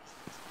আমরা?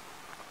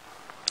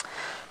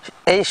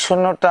 এই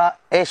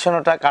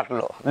শূন্যটা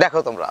কাটলো, দেখো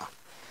তোমরা,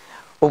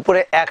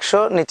 উপরে 100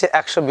 নিচে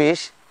 120,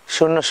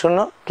 0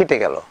 0 কেটে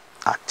গেল।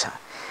 আচ্ছা,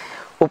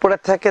 উপরে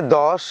থাকে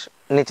 10,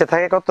 নিচে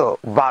থাকে কত?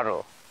 12।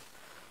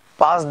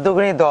 5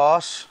 দুগুণী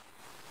 10,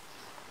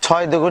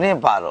 6 দুগুণী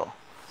 12।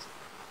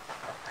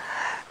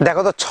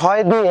 দেখো তো 6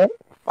 দিয়ে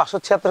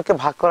 576কে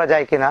ভাগ করা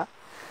যায় কিনা।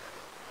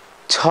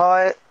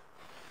 6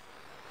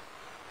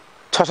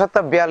 6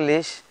 7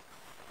 42,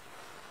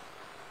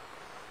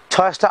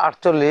 6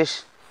 48,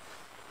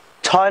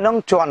 6 নং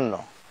 54।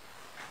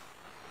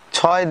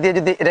 6 দিয়ে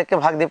যদি এটাকে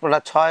ভাগ দিয়ে পড়া,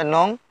 6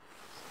 নং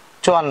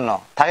 54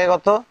 থাকে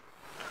কত?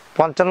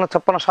 55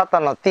 56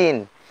 57, 3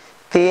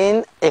 3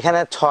 এখানে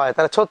 6,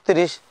 তাহলে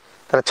 36,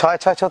 তাহলে 6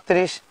 6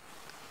 36,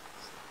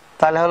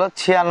 তাহলে হলো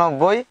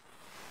 96।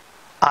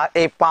 আর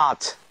এই 5,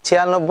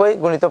 96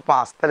 গুণিত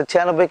 5, তাহলে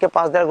 96কে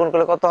 5 দ্বারা গুণ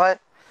করলে কত হয়?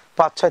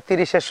 5 6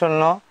 30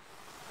 0,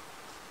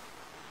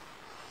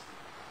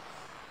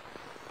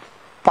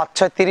 5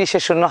 6 30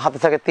 0, হাতে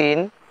থাকে 3,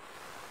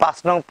 5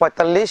 নং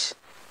 45,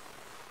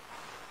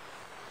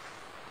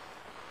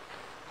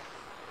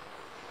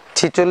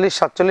 46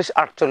 47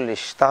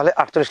 48, তাহলে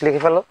 48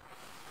 লিখে ফেলো।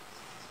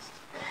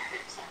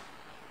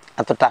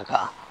 এত টাকা।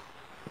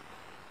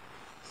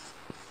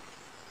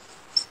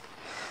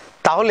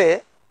 তাহলে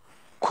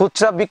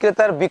খুচরা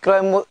বিক্রেতার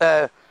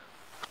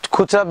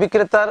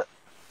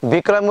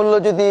বিক্রয় মূল্য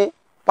যদি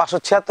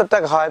 576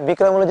 টাকা হয়,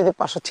 বিক্রয় মূল্য যদি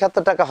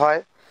 576 টাকা হয়,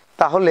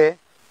 তাহলে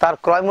তার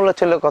ক্রয় মূল্য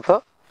ছিল কত?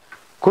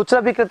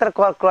 খুচরা বিক্রেতার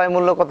ক্রয়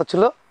মূল্য কত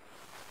ছিল?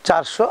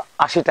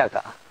 480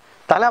 টাকা।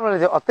 তাহলে আমরা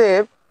যে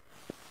অতএব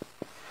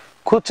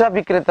খুচরা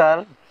বিক্রেতার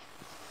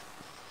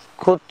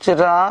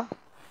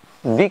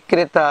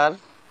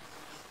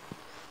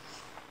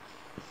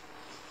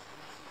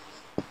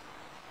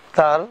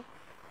তার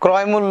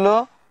ক্রয় মূল্য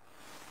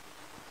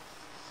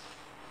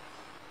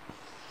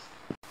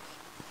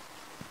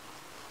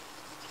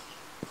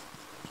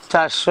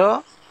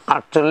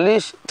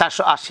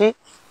 480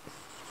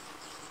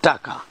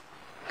 টাকা।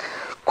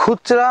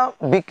 খুচরা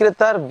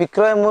বিক্রেতার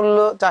বিক্রয় মূল্য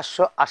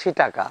 480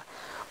 টাকা।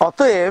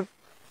 অতএব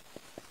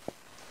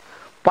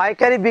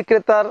পাইকারি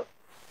বিক্রেতার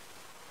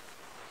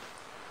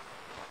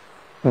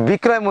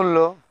বিক্রয় মূল্য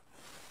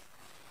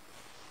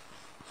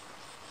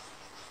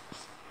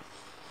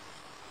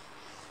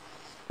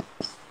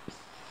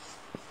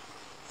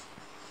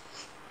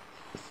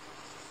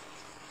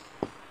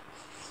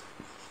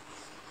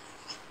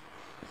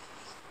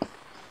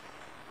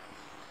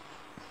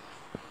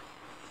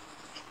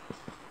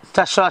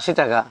 480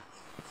 টাকা।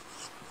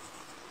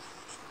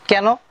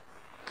 কেন?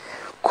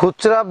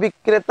 খুচরা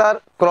বিক্রেতার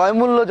ক্রয়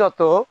মূল্য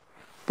যত,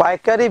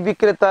 পাইকারি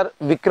বিক্রেতার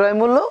বিক্রয়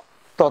মূল্য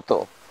তত।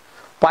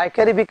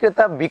 পাইকারি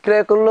বিক্রেতা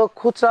বিক্রয় করলো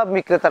খুচরা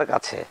বিক্রেতার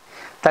কাছে,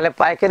 তাহলে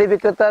পাইকারি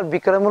বিক্রেতার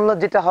বিক্রয় মূল্য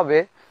যেটা হবে,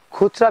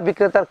 খুচরা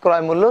বিক্রেতার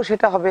ক্রয় মূল্য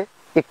সেটা হবে।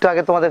 একটু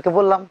আগে তোমাদেরকে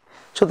বললাম।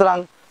 সুতরাং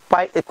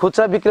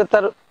খুচরা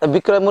বিক্রেতার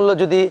বিক্রয় মূল্য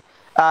যদি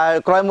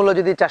ক্রয় মূল্য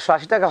যদি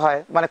 480 টাকা হয়,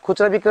 মানে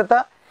খুচরা বিক্রেতা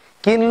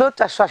কিনলো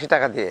 480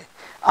 টাকা দিয়ে,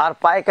 আর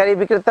পাইকারি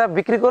বিক্রেতা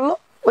বিক্রি করলো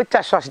ওই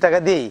 480 টাকা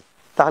দিয়েই,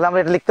 তাহলে আমরা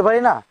এটা লিখতে পারি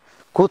না,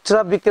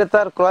 খুচরা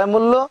বিক্রেতার ক্রয়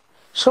মূল্য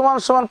সমান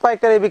সমান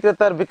পাইকারি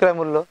বিক্রেতার বিক্রয়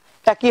মূল্য,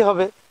 একই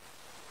হবে।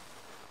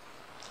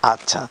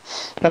 আচ্ছা,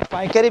 তাহলে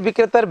পাইকারি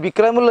বিক্রেতার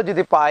বিক্রয় মূল্য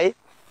যদি পাই,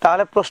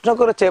 তাহলে প্রশ্ন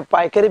করেছে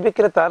পাইকারি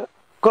বিক্রেতার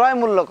ক্রয়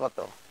মূল্য কত।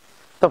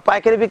 তো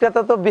পাইকারি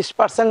বিক্রেতা তো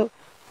 20%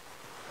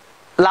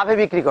 লাভে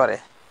বিক্রি করে,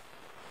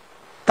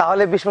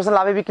 তাহলে 20%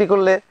 লাভে বিক্রি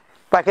করলে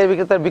পাইকারি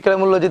বিক্রেতার বিক্রয়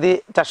মূল্য যদি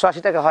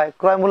 480 টাকা হয়,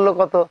 ক্রয় মূল্য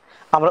কত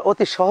আমরা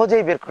অতি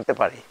সহজেই বের করতে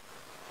পারি।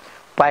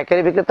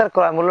 পাইকারি বিক্রেতার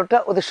ক্রয় মূল্যটা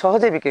অতি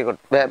সহজেই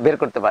বের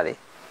করতে পারি।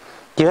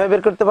 কিভাবে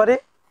বের করতে পারি?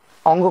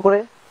 অঙ্ক করে।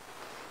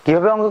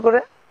 কিভাবে অঙ্ক করে?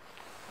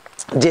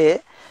 যে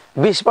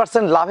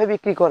 20% লাভে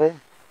বিক্রি করে,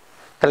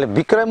 তাহলে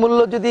বিক্রয় মূল্য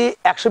যদি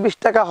 120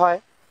 টাকা হয়,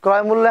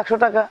 ক্রয় মূল্য 100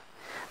 টাকা।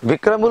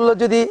 বিক্রয় মূল্য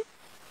যদি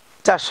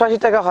 480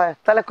 টাকা হয়,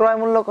 তাহলে ক্রয়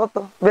মূল্য কত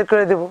বের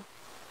করে দেব।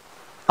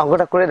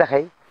 অঙ্কটা করে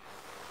দেখাই।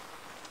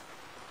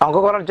 অঙ্ক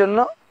করার জন্য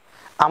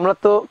আমরা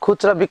তো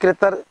খুচরা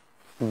বিক্রেতার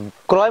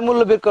ক্রয়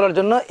মূল্য বের করার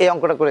জন্য এই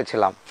অঙ্কটা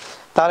করেছিলাম।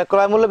 তাহলে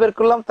ক্রয় মূল্য বের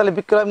করলাম, তাহলে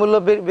বিক্রয় মূল্য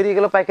বেরিয়ে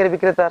গেল পাইকারি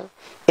বিক্রেতার।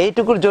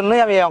 এইটুকুর জন্যই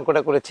আমি এই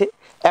অঙ্কটা করেছি।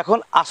 এখন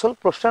আসল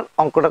প্রশ্নের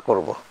অঙ্কটা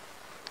করব।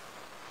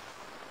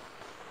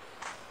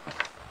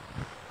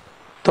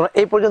 তোমরা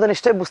এই পর্যন্ত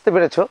নিশ্চয়ই বুঝতে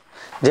পেরেছো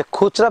যে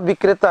খুচরা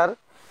বিক্রেতার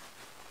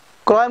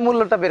ক্রয়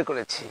মূল্যটা বের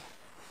করেছি,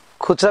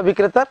 খুচরা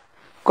বিক্রেতার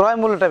ক্রয়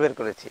মূল্যটা বের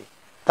করেছি,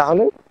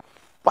 তাহলে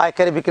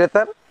পাইকারি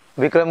বিক্রেতার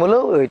বিক্রয় মূল্য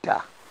ওইটা।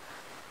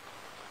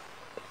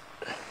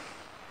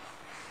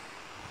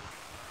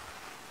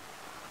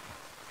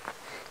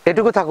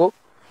 এটুকু থাকুক।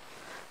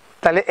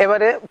 তাহলে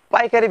এবারে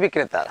পাইকারি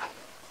বিক্রেতার,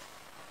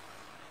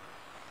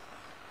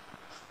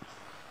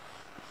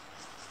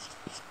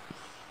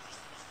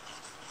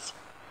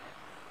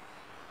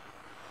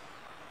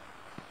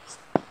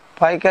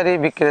 পাইকারি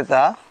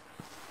বিক্রেতা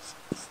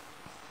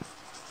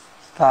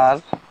তার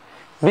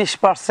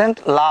 20%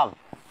 লাভ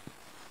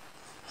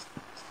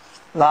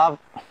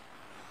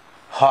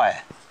হয়,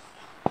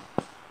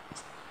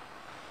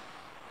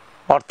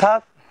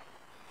 অর্থাৎ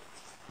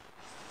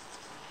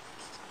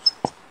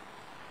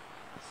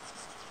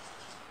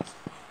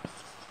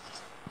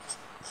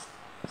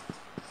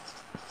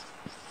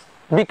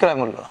বিক্রয়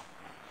মূল্য।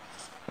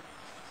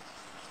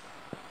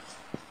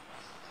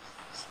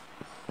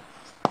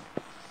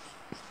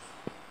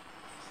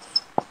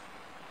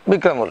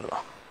 বিক্রয় মূল্য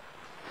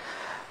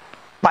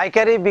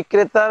পাইকারি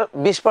বিক্রেতার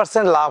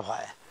 20% লাভ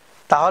হয়,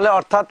 তাহলে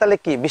অর্থাৎ তাহলে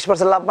কি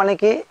 20% লাভ মানে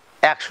কি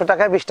 100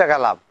 টাকায় 20 টাকা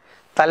লাভ।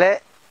 তাহলে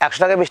 100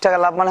 টাকায় 20 টাকা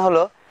লাভ মানে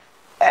হলো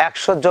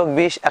 100 যোগ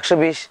 20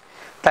 120।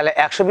 তাহলে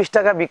 120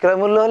 টাকা বিক্রয়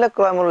মূল্য হলে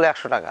ক্রয় মূল্য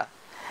 100 টাকা।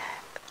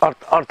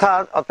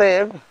 অর্থাৎ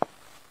অতএব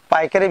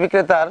পাইকারি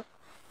বিক্রেতার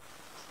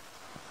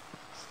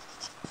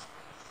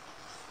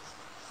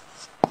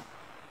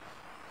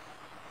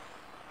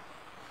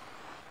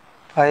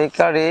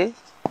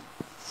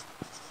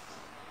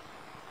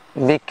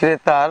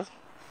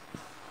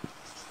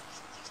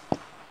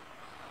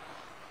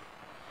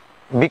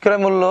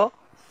বিক্রয় মূল্য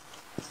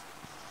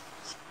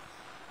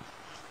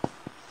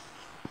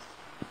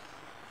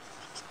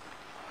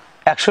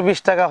 120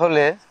 টাকা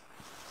হলে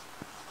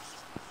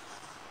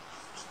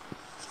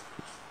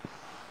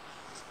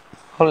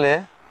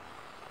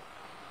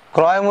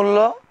ক্রয় মূল্য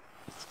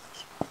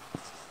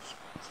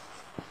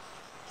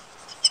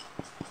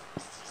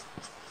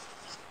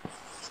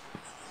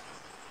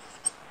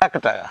 1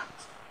 টাকা।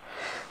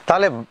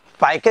 তাহলে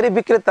পাইকারি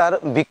বিক্রেতার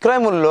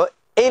বিক্রয় মূল্য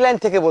এই লাইন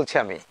থেকে বলছি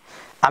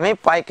আমি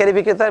পাইকারি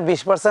বিক্রেতার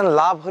 20%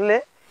 লাভ হলে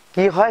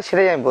কি হয়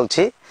সেটাই আমি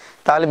বলছি।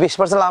 তাহলে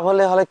 20% লাভ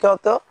হলে কি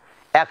হতো,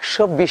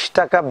 120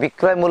 টাকা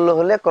বিক্রয় মূল্য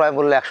হলে ক্রয়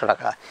মূল্য 100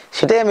 টাকা,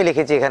 সেটাই আমি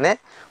লিখেছি এখানে।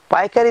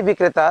 পাইকারি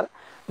বিক্রেতার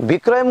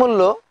বিক্রয় মূল্য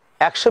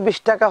 120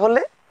 টাকা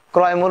হলে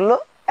ক্রয় মূল্য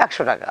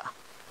 100 টাকা।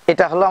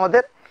 এটা হলো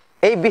আমাদের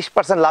এই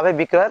 20% লাভে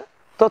বিক্রয়ের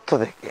তথ্য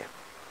থেকে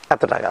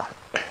এত টাকা।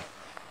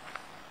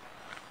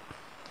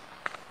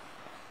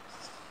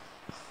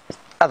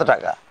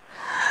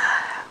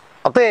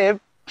 অতএব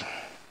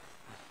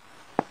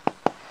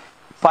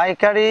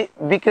পাইকারি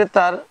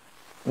বিক্রেতার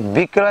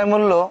বিক্রয়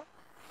মূল্য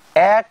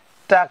 1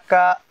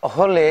 টাকা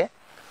হলে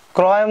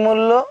ক্রয়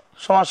মূল্য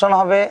সমান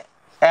হবে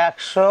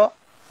 100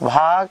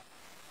 ভাগ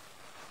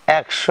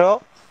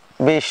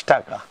 120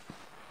 টাকা।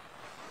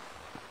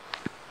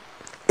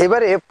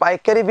 এবারে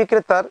পাইকারি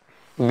বিক্রেতার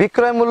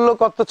বিক্রয় মূল্য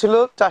কত ছিল,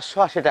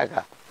 480 টাকা।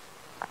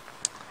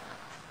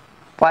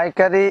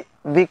 পাইকারি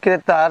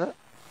বিক্রেতার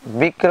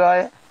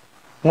বিক্রয়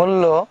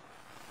মূল্য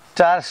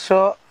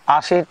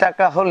 480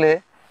 টাকা হলে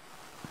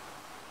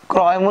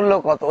ক্রয় মূল্য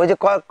কত, ওই যে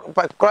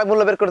ক্রয়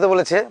মূল্য বের করতে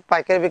বলেছে,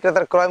 পাইকারি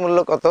বিক্রেতার ক্রয় মূল্য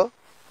কত,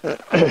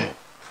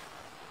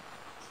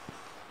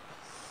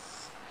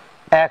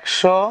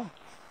 100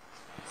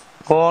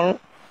 গুণ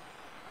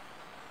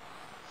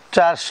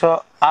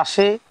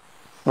 480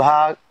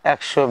 ভাগ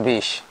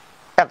 120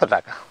 এত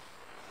টাকা।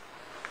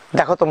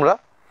 দেখো তোমরা,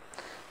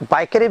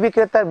 পাইকারি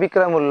বিক্রেতার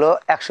বিক্রয় মূল্য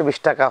 120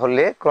 টাকা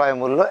হলে ক্রয়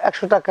মূল্য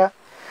 100 টাকা।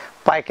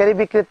 পাইকারি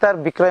বিক্রেতার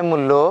বিক্রয়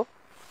মূল্য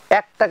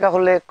 1 টাকা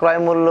হলে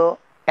ক্রয় মূল্য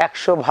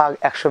 100 ভাগ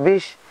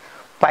 120।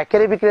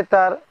 পাইকারি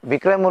বিক্রেতার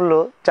বিক্রয় মূল্য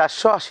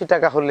 480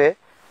 টাকা হলে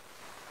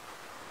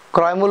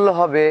ক্রয় মূল্য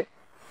হবে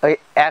ওই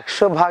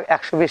 100 ভাগ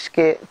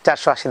 120কে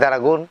 480 দ্বারা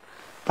গুণ,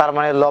 তার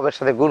মানে লবের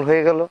সাথে গুণ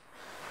হয়ে গেল।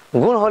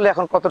 গুণ হলে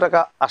এখন কত টাকা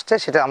আসছে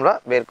সেটা আমরা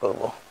বের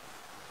করব।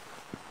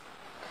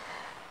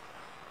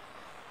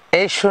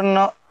 এই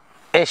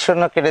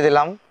শূন্য কেটে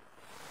দিলাম,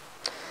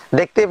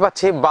 দেখতেই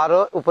পাচ্ছি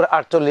 12 উপরে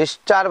 48,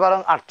 4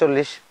 12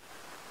 48।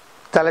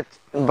 তাহলে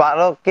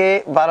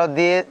 12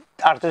 দিয়ে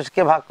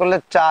 48কে ভাগ করলে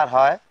 4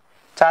 হয়,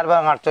 4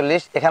 12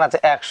 48। এখানে আছে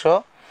 100,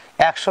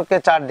 100কে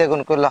 4 দিয়ে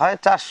গুণ করলে হয়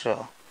 400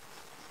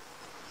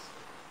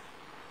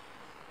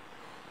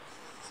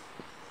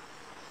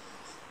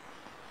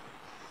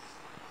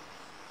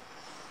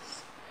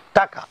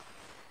 টাকা।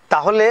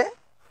 তাহলে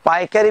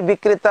পাইকারি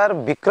বিক্রেতার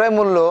বিক্রয়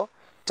মূল্য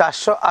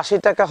 480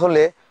 টাকা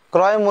হলে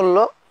ক্রয় মূল্য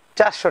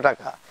 400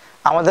 টাকা।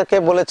 আমাদেরকে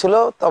বলেছিল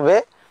তবে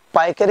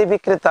পাইকারি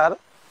বিক্রেতার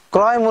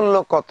ক্রয় মূল্য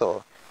কত,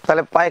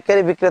 তাহলে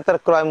পাইকারি বিক্রেতার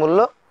ক্রয় মূল্য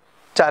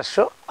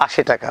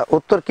 480 টাকা।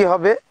 উত্তর কি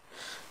হবে,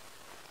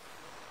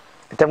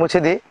 এটা মুছে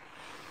দিই,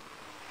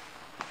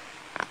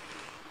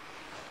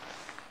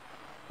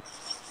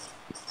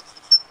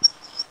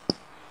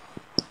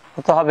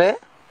 কত হবে?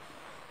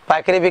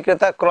 পাইকারি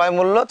বিক্রেতা ক্রয়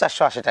মূল্য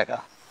 480 টাকা,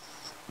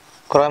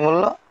 ক্রয়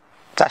মূল্য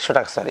 400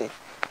 টাকা, সরি।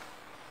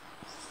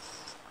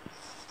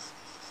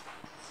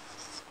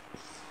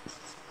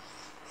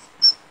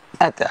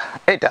 আচ্ছা,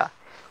 এটা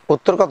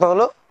উত্তর কত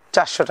হলো?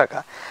 400 টাকা।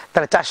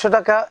 তাহলে 400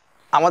 টাকা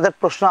আমাদের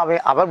প্রশ্ন, আমি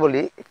আবার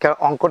বলি কারণ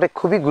অঙ্কটা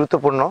খুবই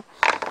গুরুত্বপূর্ণ।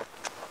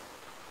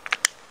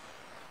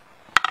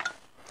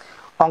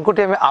 অঙ্কটি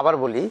আমি আবার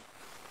বলি,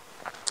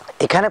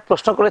 এখানে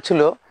প্রশ্ন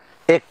করেছিল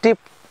একটি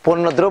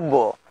পণ্যদ্রব্য,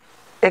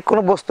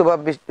 কোনো বস্তু বা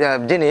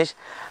জিনিস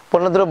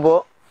পণ্যদ্রব্য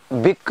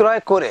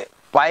বিক্রয় করে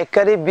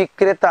পাইকারি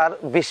বিক্রেতার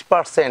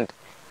 20%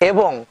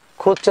 এবং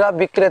খুচরা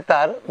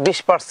বিক্রেতার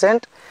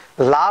 20%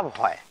 লাভ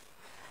হয়।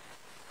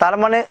 তার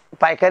মানে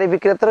পাইকারি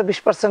বিক্রেতারও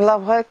 20% লাভ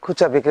হয়,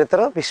 খুচরা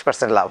বিক্রেতারও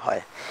 20% লাভ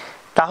হয়।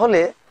 তাহলে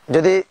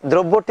যদি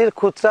দ্রব্যটির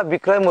খুচরা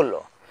বিক্রয় মূল্য,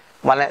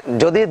 মানে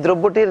যদি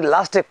দ্রব্যটির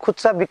লাস্টে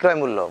খুচরা বিক্রয়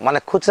মূল্য, মানে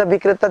খুচরা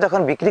বিক্রেতা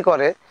যখন বিক্রি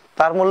করে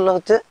তার মূল্য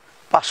হচ্ছে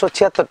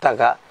 576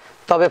 টাকা,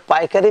 তবে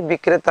পাইকারি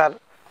বিক্রেতার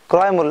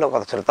ক্রয় মূল্য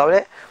কত ছিল? তবে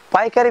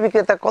পাইকারি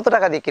বিক্রেতা কত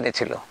টাকা দিয়ে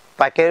কিনেছিল?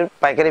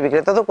 পাইকারি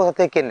বিক্রেতা তো কোথা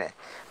থেকে কিনে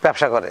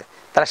ব্যবসা করে,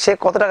 তারা সে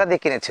কত টাকা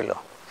দিয়ে কিনেছিল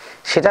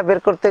সেটা বের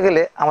করতে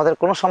গেলে আমাদের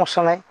কোনো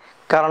সমস্যা নাই,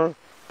 কারণ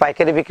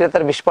পাইকারি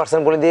বিক্রেতার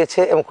 20% বলে দিয়েছে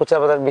এবং খুচরা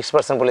বিক্রেতার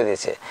 20% বলে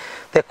দিয়েছে।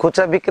 তো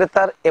খুচরা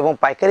বিক্রেতার এবং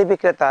পাইকারি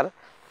বিক্রেতার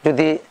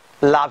যদি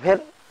লাভের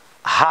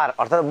হার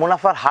অর্থাৎ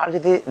মুনাফার হার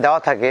যদি দেওয়া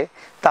থাকে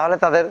তাহলে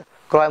তাদের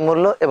ক্রয়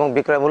মূল্য এবং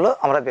বিক্রয় মূল্য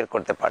আমরা বের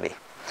করতে পারি।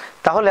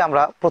 তাহলে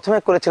আমরা প্রথমে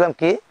করেছিলাম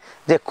কি,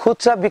 যে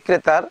খুচরা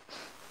বিক্রেতার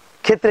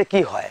ক্ষেত্রে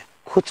কি হয়?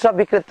 খুচরা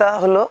বিক্রেতা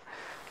হলো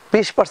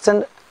 20%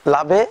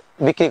 লাভে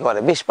বিক্রি করে,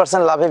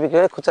 20% লাভে বিক্রি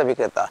করে খুচরা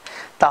বিক্রেতা।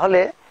 তাহলে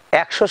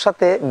 100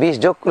 সাথে 20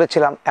 যোগ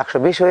করেছিলাম,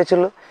 120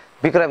 হয়েছিল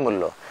বিক্রয়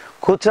মূল্য।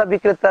 খুচরা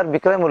বিক্রেতার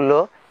বিক্রয় মূল্য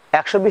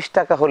 120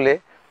 টাকা হলে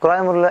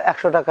ক্রয় মূল্য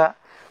 100 টাকা।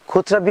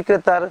 খুচরা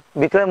বিক্রেতার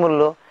বিক্রয়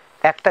মূল্য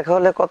 1 টাকা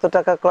হলে কত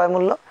টাকা ক্রয়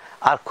মূল্য?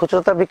 আর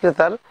খুচরা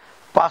বিক্রেতার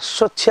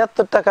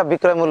 576 টাকা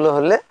বিক্রয় মূল্য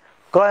হলে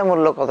ক্রয়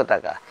মূল্য কত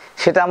টাকা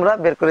সেটা আমরা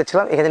বের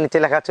করেছিলাম। এখানে নিচে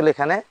লেখা ছিল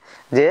এখানে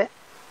যে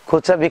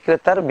খুচরা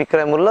বিক্রেতার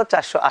বিক্রয় মূল্য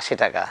 480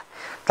 টাকা।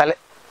 তাহলে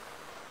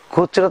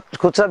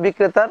খুচরা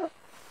বিক্রেতার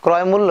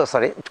ক্রয় মূল্য,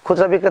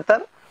 খুচরা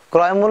বিক্রেতার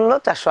ক্রয় মূল্য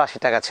 480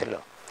 টাকা ছিল।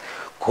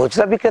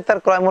 খুচরা বিক্রেতার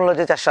ক্রয় মূল্য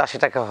যে 480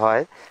 টাকা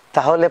হয়,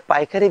 তাহলে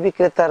পাইকারি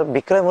বিক্রেতার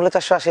বিক্রয় মূল্য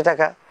 480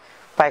 টাকা।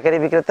 পাইকারি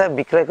বিক্রেতা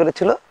বিক্রয়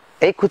করেছিল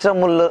এই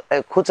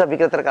খুচরা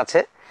বিক্রেতার কাছে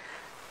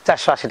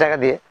 480 টাকা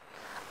দিয়ে।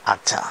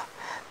 আচ্ছা,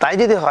 তাই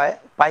যদি হয়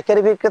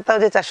পাইকারি বিক্রেতা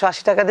যে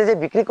 480 টাকা দিয়ে যে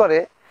বিক্রি করে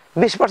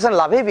 20%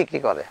 লাভেই বিক্রি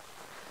করে,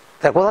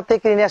 তা কোথা থেকে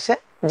কিনে নিয়ে আসে?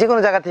 যে কোনো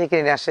জায়গা থেকে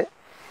কিনে নিয়ে আসে।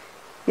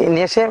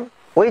 নিয়ে এসে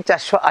ওই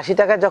 480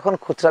 টাকা যখন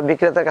খুচরা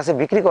বিক্রেতার কাছে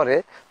বিক্রি করে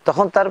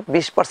তখন তার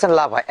 20%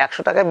 লাভ হয়,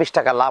 100 টাকায় 20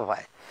 টাকা লাভ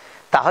হয়।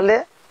 তাহলে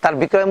তার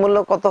বিক্রয় মূল্য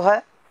কত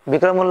হয়?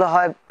 বিক্রয় মূল্য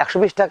হয়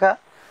 120 টাকা,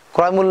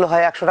 ক্রয় মূল্য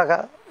হয় 100 টাকা।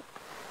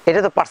 এটা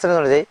তো পার্সেন্টেজ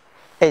অনুযায়ী,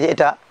 এই যে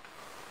এটা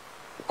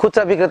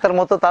খুচরা বিক্রেতার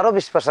মতো তারও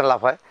 20% লাভ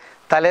হয়।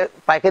 তাহলে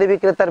পাইকারি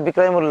বিক্রেতার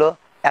বিক্রয় মূল্য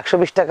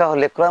 120 টাকা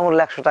হলে ক্রয় মূল্য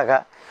 100 টাকা।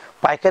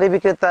 পাইকারি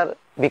বিক্রেতার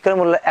বিক্রয়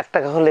মূল্য 1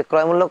 টাকা হলে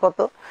ক্রয় মূল্য কত?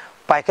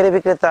 পাইকারি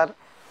বিক্রেতার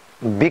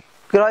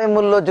বিক্রয়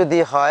মূল্য যদি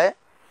হয়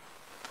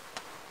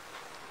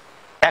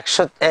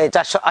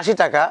 480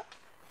 টাকা,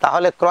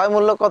 তাহলে ক্রয়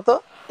মূল্য কত?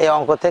 এই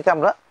অঙ্ক থেকে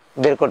আমরা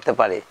বের করতে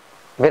পারি।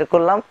 বের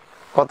করলাম,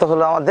 কত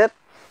হলো আমাদের?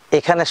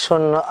 এখানে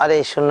শূন্য আর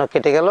এই শূন্য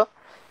কেটে গেল।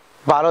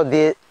 12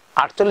 দিয়ে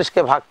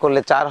 48কে ভাগ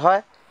করলে 4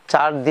 হয়,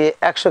 4 দিয়ে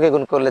 100কে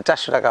গুণ করলে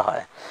 400 টাকা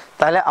হয়।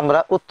 তাহলে আমরা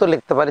উত্তর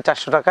লিখতে পারি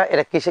 400 টাকা।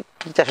 এটা কিসে?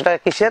 400 টাকা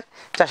কিসের?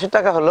 400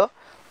 টাকা হলো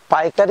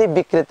পাইকারি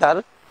বিক্রেতার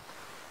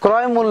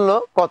ক্রয় মূল্য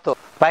কত?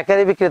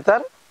 পাইকারি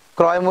বিক্রেতার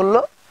ক্রয় মূল্য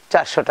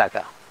 400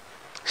 টাকা।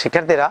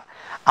 শিক্ষার্থীরা,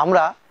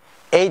 আমরা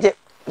এই যে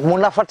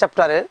মুনাফার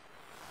চ্যাপ্টারের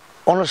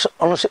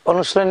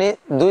অনুশীলনী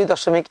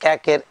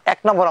 2.1 এর 1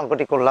 নম্বর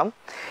অঙ্কটি করলাম।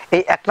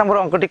 এই 1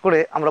 নম্বর অঙ্কটি করে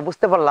আমরা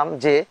বুঝতে পারলাম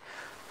যে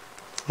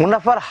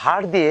মুনাফার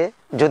হার দিয়ে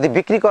যদি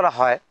বিক্রি করা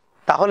হয়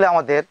তাহলে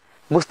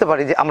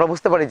আমরা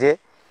বুঝতে পারি যে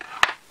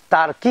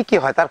তার কি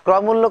হয়, তার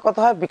ক্রয় মূল্য কত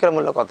হয়, বিক্রয়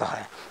মূল্য কত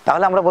হয়।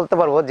 তাহলে আমরা বলতে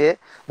পারবো যে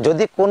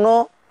যদি কোনো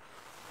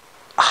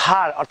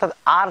হার অর্থাৎ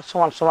আর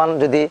সমান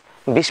যদি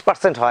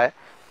 20% হয়,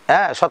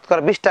 হ্যাঁ,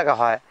 শতকরা 20 টাকা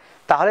হয়,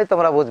 তাহলেই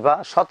তোমরা বুঝবা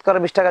শতকরা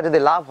 20 টাকা যদি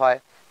লাভ হয়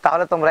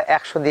তাহলে তোমরা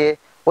 100 দিয়ে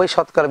ওই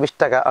শতকরা 20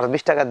 টাকা আর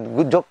 20 টাকা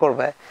যোগ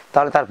করবে,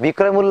 তাহলে তার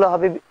বিক্রয় মূল্য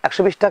হবে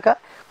 120 টাকা,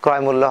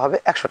 ক্রয় মূল্য হবে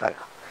 100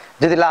 টাকা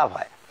যদি লাভ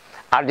হয়।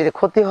 আর যদি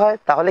ক্ষতি হয়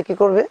তাহলে কি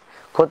করবে?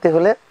 ক্ষতি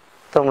হলে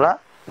তোমরা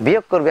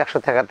বিয়োগ করবে 100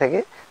 টাকা থেকে।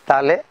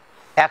 তাহলে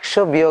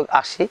 100 বিয়োগ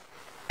 80,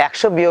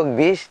 100 বিয়োগ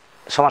 20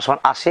 সমান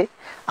 80।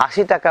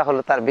 80 টাকা হলো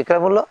তার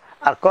বিক্রয় মূল্য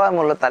আর ক্রয়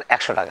মূল্য তার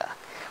 100 টাকা।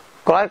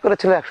 ক্রয়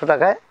করেছিল 100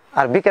 টাকায়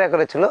আর বিক্রয়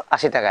করেছিল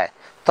 80 টাকায়,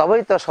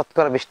 তবেই তো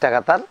শতকরা 20 টাকা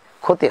তার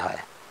ক্ষতি হয়।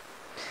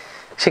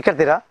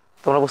 শিক্ষার্থীরা,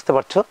 তোমরা বুঝতে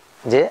পারছো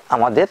যে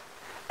আমাদের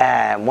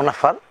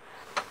মুনাফার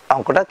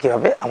অঙ্কটা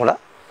কিভাবে আমরা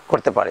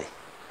করতে পারি।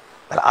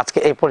 তাহলে আজকে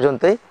এই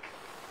পর্যন্তই।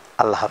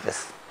 আল্লাহ হাফেজ।